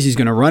passes. He's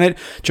going to run it.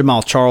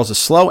 Jamal Charles is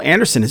slow.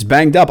 Anderson is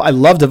banged up. I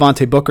love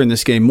Devontae Booker in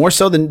this game, more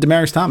so than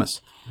Demaryius Thomas.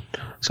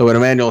 So with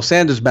Emmanuel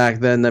Sanders back,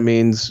 then that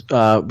means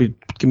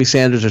give me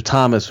Sanders or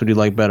Thomas. Who do you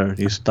like better?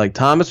 Do you like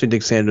Thomas, or do you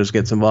think Sanders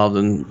gets involved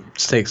and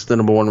takes the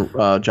number one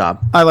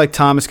job? I like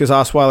Thomas because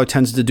Osweiler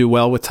tends to do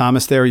well with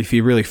Thomas there if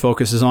he really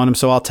focuses on him.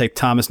 So I'll take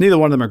Thomas. Neither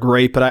one of them are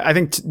great, but I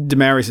think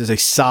Demaryius is a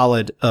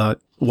solid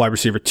wide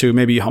receiver 2,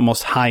 maybe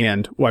almost high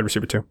end wide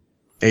receiver 2.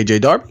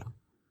 AJ Darby?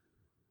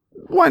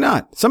 Why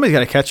not? Somebody's got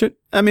to catch it.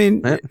 I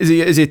mean, is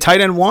he a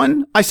tight end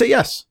 1? I say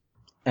yes.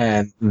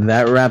 And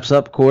that wraps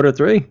up quarter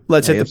 3.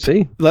 Let's hit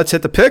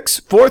the picks.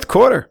 Fourth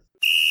quarter.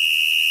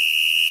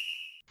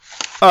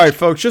 All right,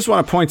 folks, just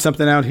want to point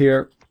something out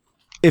here.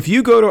 If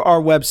you go to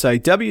our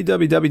website,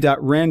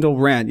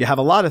 www.randallrant, you have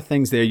a lot of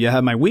things there. You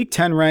have my Week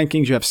 10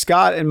 rankings. You have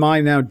Scott and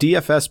mine now,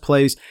 DFS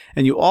plays.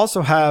 And you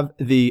also have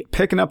the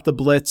Picking Up the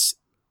Blitz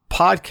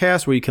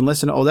podcast where you can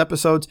listen to old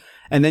episodes.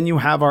 And then you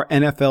have our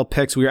NFL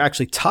picks. We are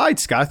actually tied,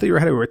 Scott. I thought you were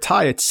ahead. We were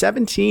tied at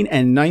 17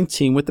 and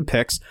 19 with the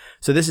picks.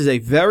 So this is a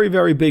very,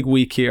 very big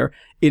week here.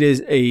 It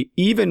is a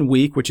even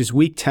week, which is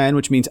week 10,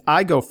 which means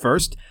I go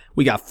first.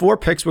 We got 4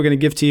 picks we're going to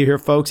give to you here,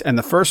 folks. And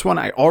the first one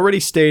I already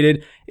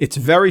stated. It's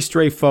very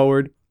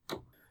straightforward.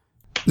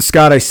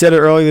 Scott, I said it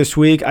earlier this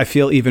week. I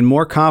feel even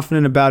more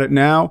confident about it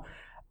now.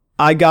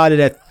 I got it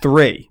at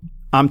 3.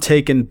 I'm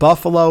taking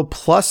Buffalo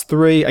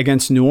 +3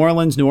 against New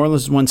Orleans. New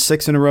Orleans has won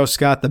 6 in a row,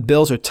 Scott. The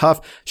Bills are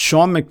tough.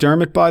 Sean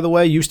McDermott, by the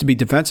way, used to be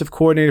defensive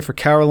coordinator for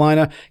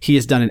Carolina. He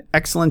has done an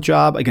excellent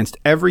job against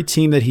every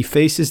team that he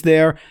faces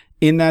there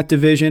in that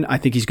division. I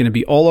think he's going to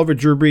be all over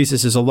Drew Brees.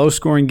 This is a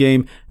low-scoring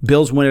game.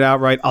 Bills win it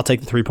outright. I'll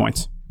take the 3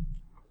 points.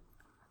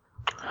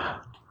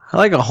 I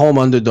like a home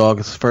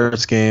underdog. It's the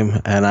first game,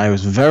 and I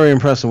was very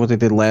impressed with what they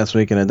did last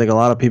week, and I think a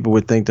lot of people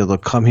would think that they'll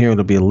come here and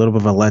it'll be a little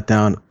bit of a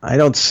letdown. I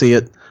don't see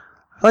it.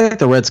 I like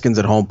the Redskins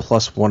at home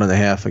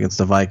 +1.5 against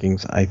the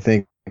Vikings. I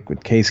think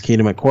with Case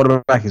Keenum at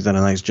quarterback, he's done a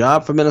nice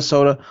job for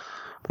Minnesota.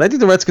 But I think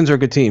the Redskins are a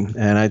good team,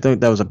 and I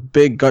think that was a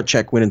big gut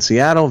check win in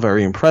Seattle,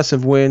 very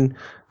impressive win.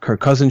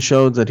 Kirk Cousins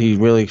showed that he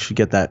really should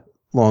get that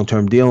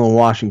long-term deal in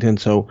Washington.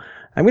 So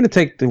I'm going to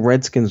take the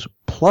Redskins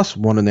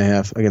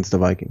 +1.5 against the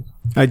Vikings.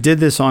 I did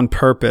this on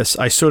purpose.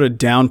 I sort of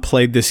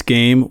downplayed this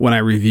game when I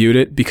reviewed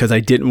it because I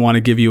didn't want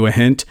to give you a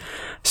hint.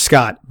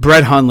 Scott,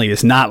 Brett Hundley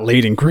is not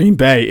leading Green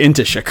Bay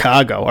into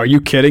Chicago. Are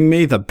you kidding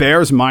me? The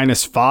Bears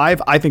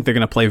 -5. I think they're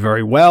going to play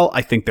very well.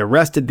 I think they're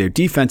rested. Their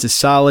defense is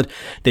solid.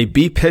 They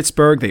beat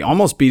Pittsburgh. They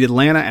almost beat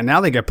Atlanta, and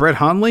now they got Brett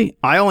Hundley.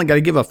 I only got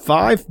to give a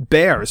 5.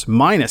 Bears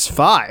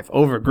 -5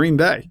 over Green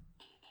Bay.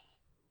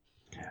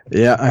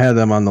 Yeah, I had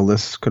them on the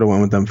list. Could have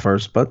went with them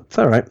first, but it's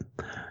all right.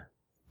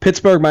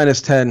 Pittsburgh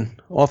 -10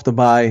 off the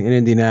bye in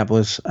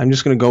Indianapolis. I'm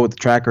just going to go with the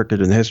track record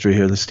and the history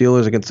here. The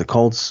Steelers against the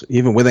Colts,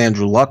 even with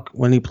Andrew Luck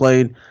when he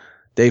played,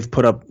 they've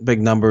put up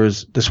big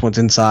numbers. This one's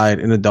inside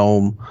in a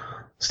dome.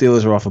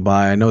 Steelers are off a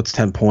bye. I know it's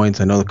 10 points.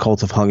 I know the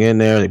Colts have hung in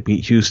there. They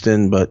beat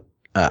Houston, but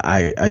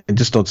I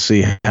just don't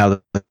see how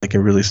they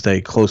can really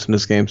stay close in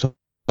this game. So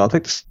I'll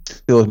take the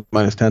Steelers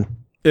 -10.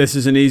 This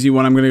is an easy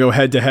one. I'm going to go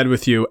head-to-head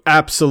with you.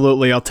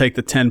 Absolutely, I'll take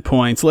the 10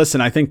 points.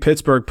 Listen, I think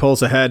Pittsburgh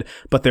pulls ahead,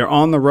 but they're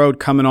on the road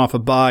coming off a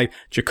bye.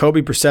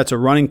 Jacoby Brissett's a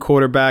running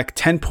quarterback.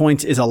 10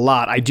 points is a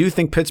lot. I do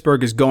think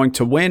Pittsburgh is going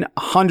to win.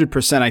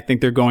 100% I think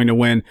they're going to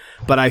win,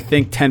 but I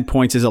think 10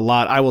 points is a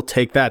lot. I will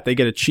take that. They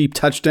get a cheap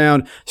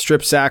touchdown,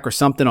 strip sack or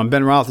something on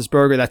Ben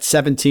Roethlisberger. That's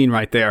 17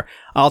 right there.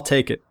 I'll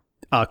take it.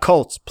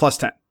 Colts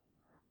 +10.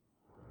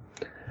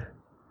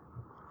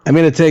 I'm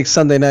going to take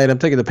Sunday night. I'm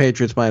taking the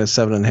Patriots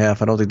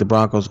 -7.5. I don't think the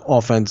Broncos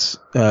offense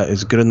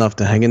is good enough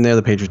to hang in there.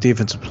 The Patriots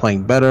defense is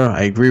playing better.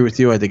 I agree with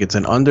you. I think it's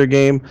an under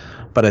game,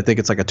 but I think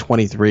it's like a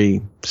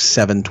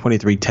 23-7,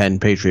 23-10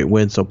 Patriot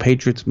win. So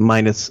Patriots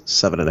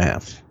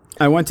 -7.5.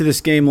 I went to this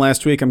game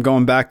last week. I'm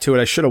going back to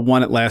it. I should have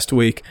won it last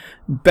week.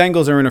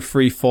 Bengals are in a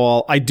free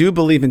fall. I do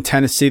believe in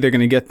Tennessee. They're going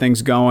to get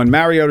things going.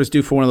 Mariota's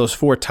due for one of those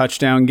 4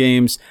 touchdown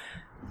games.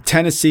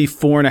 Tennessee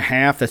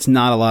 4.5. That's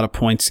not a lot of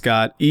points,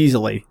 Scott.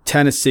 Easily.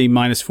 Tennessee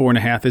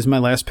 -4.5 is my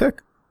last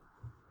pick.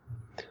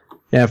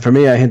 Yeah, for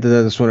me, I hinted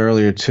at this one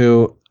earlier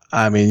too.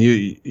 I mean,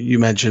 you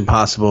mentioned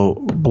possible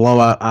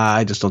blowout.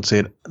 I just don't see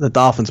it. The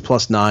Dolphins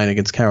 +9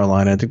 against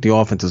Carolina. I think the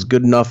offense is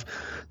good enough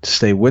to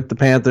stay with the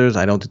Panthers.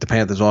 I don't think the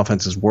Panthers'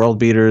 offense is world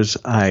beaters.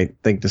 I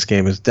think this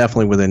game is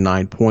definitely within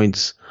 9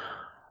 points.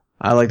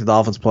 I like the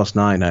Dolphins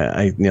 +9.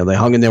 They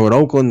hung in there with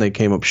Oakland. They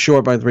came up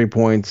short by 3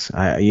 points.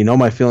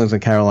 My feelings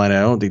on Carolina.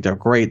 I don't think they're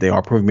great. They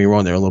are proving me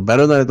wrong. They're a little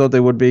better than I thought they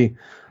would be.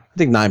 I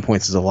think 9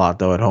 points is a lot,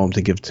 though, at home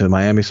to give to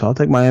Miami. So I'll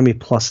take Miami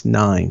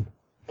 +9.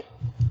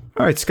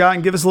 All right, Scott,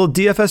 and give us a little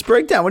DFS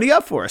breakdown. What do you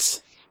got for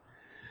us?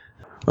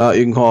 Well,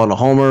 you can call it a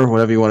homer,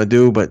 whatever you want to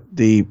do, but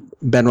the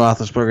Ben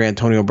Roethlisberger,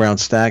 Antonio Brown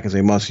stack is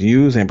a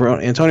must-use. And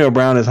Antonio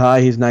Brown is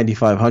high. He's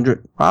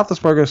 9,500.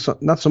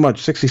 Roethlisberger, not so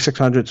much,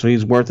 6,600, so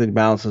he's worth it.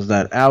 Balances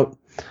that out.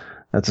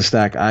 That's a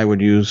stack I would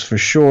use for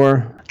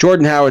sure.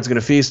 Jordan Howard's going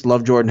to feast.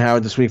 Love Jordan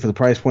Howard this week for the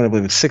price point. I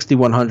believe it's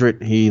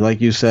 6,100. He,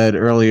 like you said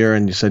earlier,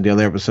 and you said the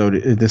other episode,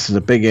 this is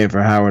a big game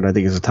for Howard. I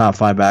think he's a top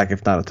 5 back,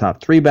 if not a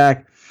top 3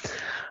 back.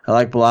 I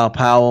like Bilal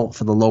Powell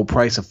for the low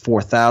price of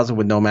 4,000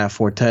 with no Matt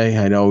Forte.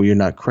 I know you're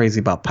not crazy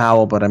about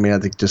Powell, but I mean, I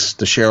think just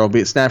the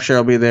snap share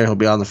will be there. He'll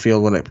be on the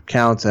field when it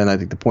counts, and I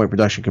think the point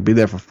production could be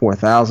there for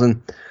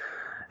 4,000.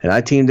 And I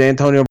teamed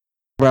Antonio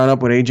Brown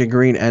up with AJ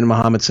Green and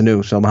Mohamed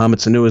Sanu. So Mohamed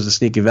Sanu is the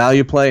sneaky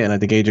value play, and I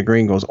think AJ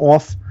Green goes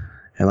off.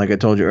 And like I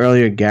told you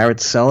earlier, Garrett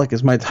Selleck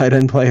is my tight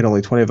end play at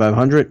only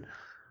 2,500.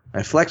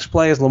 My flex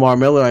play is Lamar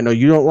Miller. I know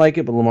you don't like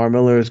it, but Lamar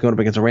Miller is going up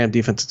against a Ram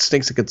defense that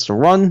stinks against the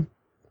run.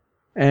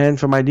 And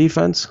for my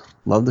defense,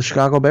 love the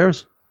Chicago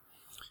Bears.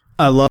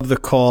 I love the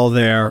call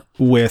there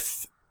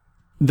with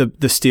the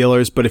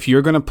Steelers, but if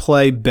you're going to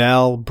play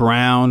Bell,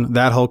 Brown,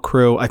 that whole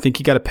crew, I think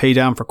you got to pay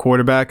down for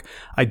quarterback.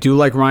 I do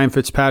like Ryan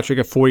Fitzpatrick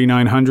at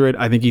 4,900.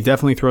 I think he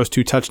definitely throws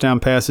 2 touchdown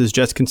passes.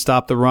 Jets can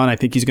stop the run. I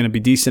think he's going to be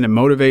decent and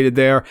motivated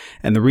there.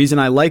 And the reason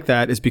I like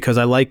that is because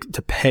I like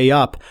to pay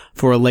up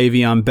for a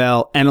Le'Veon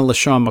Bell and a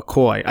LaShawn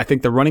McCoy. I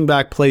think the running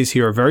back plays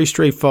here are very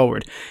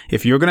straightforward.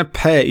 If you're going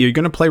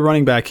to play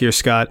running back here,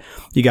 Scott,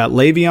 you got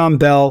Le'Veon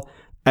Bell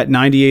at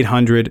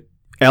 9,800.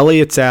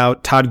 Elliott's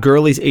out. Todd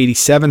Gurley's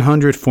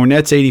 8,700.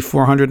 Fournette's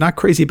 8,400. Not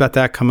crazy about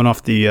that coming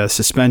off the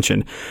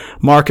suspension.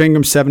 Mark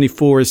Ingram,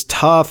 74 is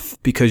tough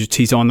because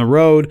he's on the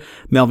road.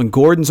 Melvin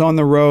Gordon's on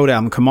the road.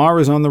 Alvin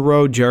Kamara's on the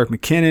road. Jerick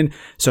McKinnon.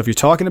 So if you're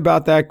talking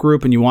about that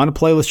group and you want to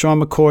play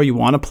LaShawn McCoy, you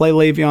want to play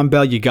Le'Veon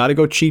Bell, you got to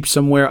go cheap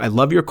somewhere. I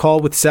love your call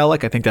with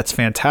Selleck. I think that's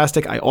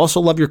fantastic. I also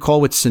love your call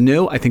with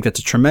Sanu. I think that's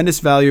a tremendous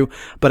value,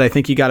 but I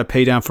think you got to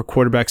pay down for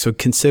quarterback. So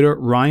consider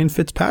Ryan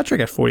Fitzpatrick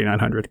at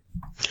 4,900.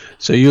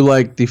 So you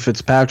like the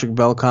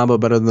Fitzpatrick-Bell combo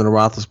better than the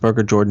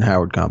Roethlisberger-Jordan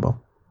Howard combo?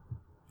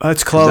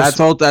 That's close. That's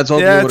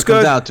ultimately what it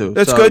comes down to.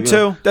 That's good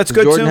too. That's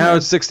good Jordan too.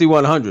 Howard's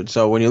 6,100.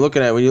 So when you're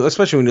looking at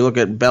especially when you look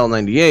at Bell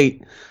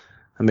 98,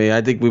 I mean,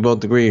 I think we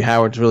both agree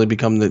Howard's really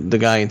become the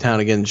guy in town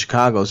again in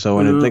Chicago. So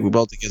I think we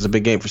both think it's a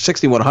big game for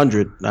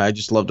 6,100. I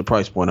just love the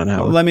price point on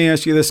Howard. Let me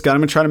ask you this, Scott.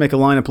 I'm gonna try to make a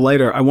lineup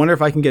later. I wonder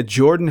if I can get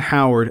Jordan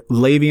Howard,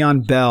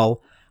 Le'Veon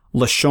Bell,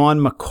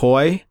 LaShawn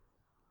McCoy,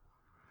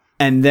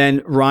 and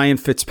then Ryan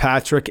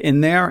Fitzpatrick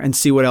in there and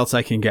see what else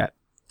I can get.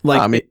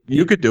 I mean,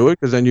 you could do it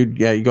because then you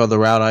go the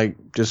route I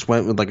just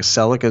went with, like a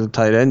Selleck as a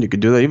tight end. You could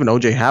do that. Even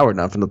O.J. Howard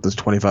not for nothing's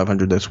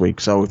 2,500 this week.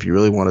 So if you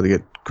really wanted to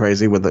get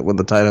crazy with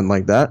the tight end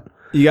like that,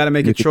 you got to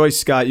make a choice,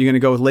 Scott. You're going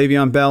to go with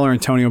Le'Veon Bell or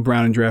Antonio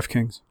Brown in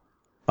DraftKings?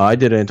 I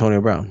did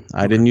Antonio Brown.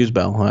 I didn't use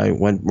Bell. I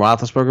went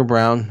Roethlisberger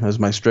Brown as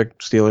my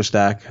strict Steelers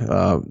stack,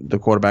 the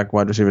quarterback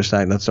wide receiver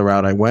stack. That's the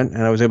route I went,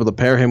 and I was able to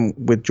pair him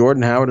with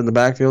Jordan Howard in the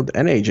backfield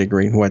and AJ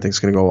Green, who I think is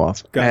going to go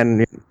off.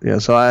 And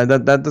so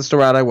that's the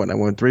route I went. I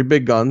went 3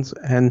 big guns,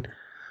 and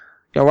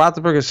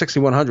Roethlisberger is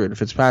 6,100. If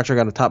Fitzpatrick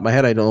on the top of my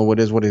head, I don't know what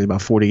he's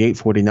about 48,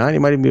 49. He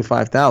might even be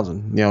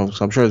 5,000.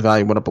 So I'm sure his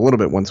value went up a little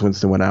bit once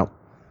Winston went out.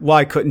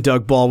 Why couldn't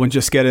Doug Baldwin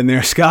just get in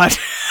there, Scott?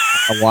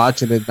 I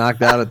watched and it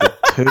knocked out at the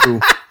 2.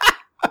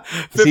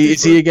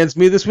 Is he against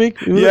me this week?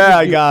 Yeah,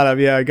 I got him.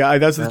 Yeah, I got.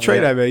 That's the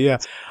trade I made. Yeah.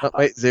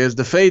 Wait, there's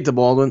the fade to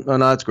Baldwin. Oh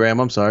no, it's Graham.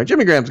 I'm sorry.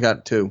 Jimmy Graham's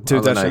got 2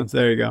 touchdowns.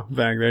 There you go.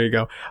 Bang. There you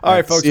go. All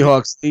right, folks.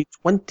 Seahawks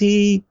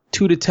 22-10,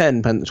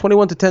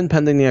 21-10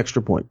 pending the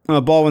extra point.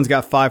 Baldwin's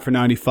got 5 for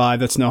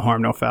 95. That's no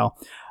harm, no foul.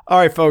 All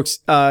right, folks.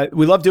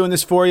 We love doing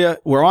this for you.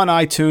 We're on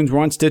iTunes.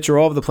 We're on Stitcher,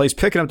 all over the place.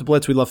 Picking up the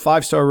Blitz. We love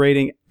 5-star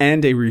rating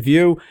and a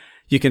review.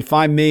 You can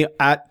find me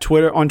on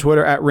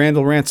Twitter at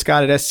Randall Rant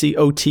Scott at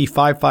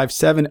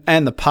SCOT557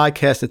 and the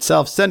podcast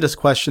itself. Send us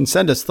questions,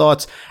 send us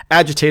thoughts,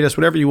 agitate us,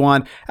 whatever you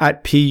want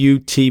at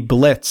PUT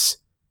Blitz.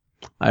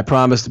 I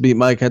promise to beat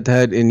Mike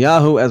head-to-head in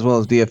Yahoo as well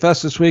as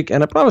DFS this week,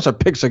 and I promise our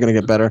picks are going to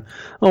get better.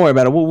 Don't worry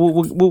about it.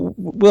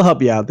 We'll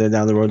help you out there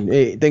down the road.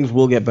 Hey, things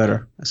will get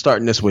better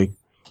starting this week.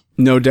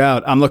 No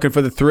doubt. I'm looking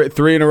for the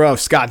three in a row.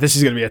 Scott, this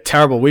is going to be a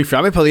terrible week for you.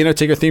 I'm going to play the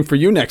Undertaker theme for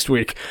you next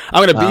week.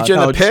 I'm going to beat you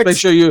in the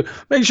picks.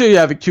 Make sure you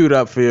have it queued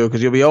up for you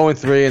because you'll be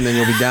 0-3 and then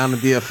you'll be down to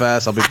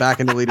DFS. I'll be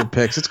back in the leading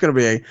picks. It's going to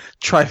be a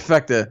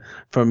trifecta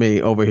for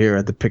me over here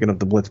at the Picking Up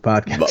the Blitz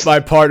podcast. My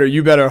partner,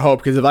 you better hope,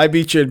 because if I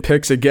beat you in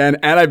picks again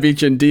and I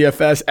beat you in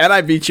DFS and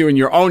I beat you in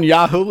your own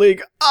Yahoo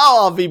League,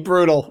 I'll be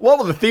brutal. What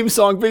will the theme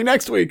song be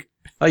next week?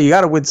 Oh, you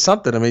got to win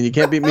something. I mean, you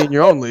can't beat me in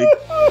your own league.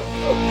 All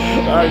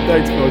right,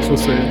 thanks, folks. We'll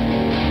see you.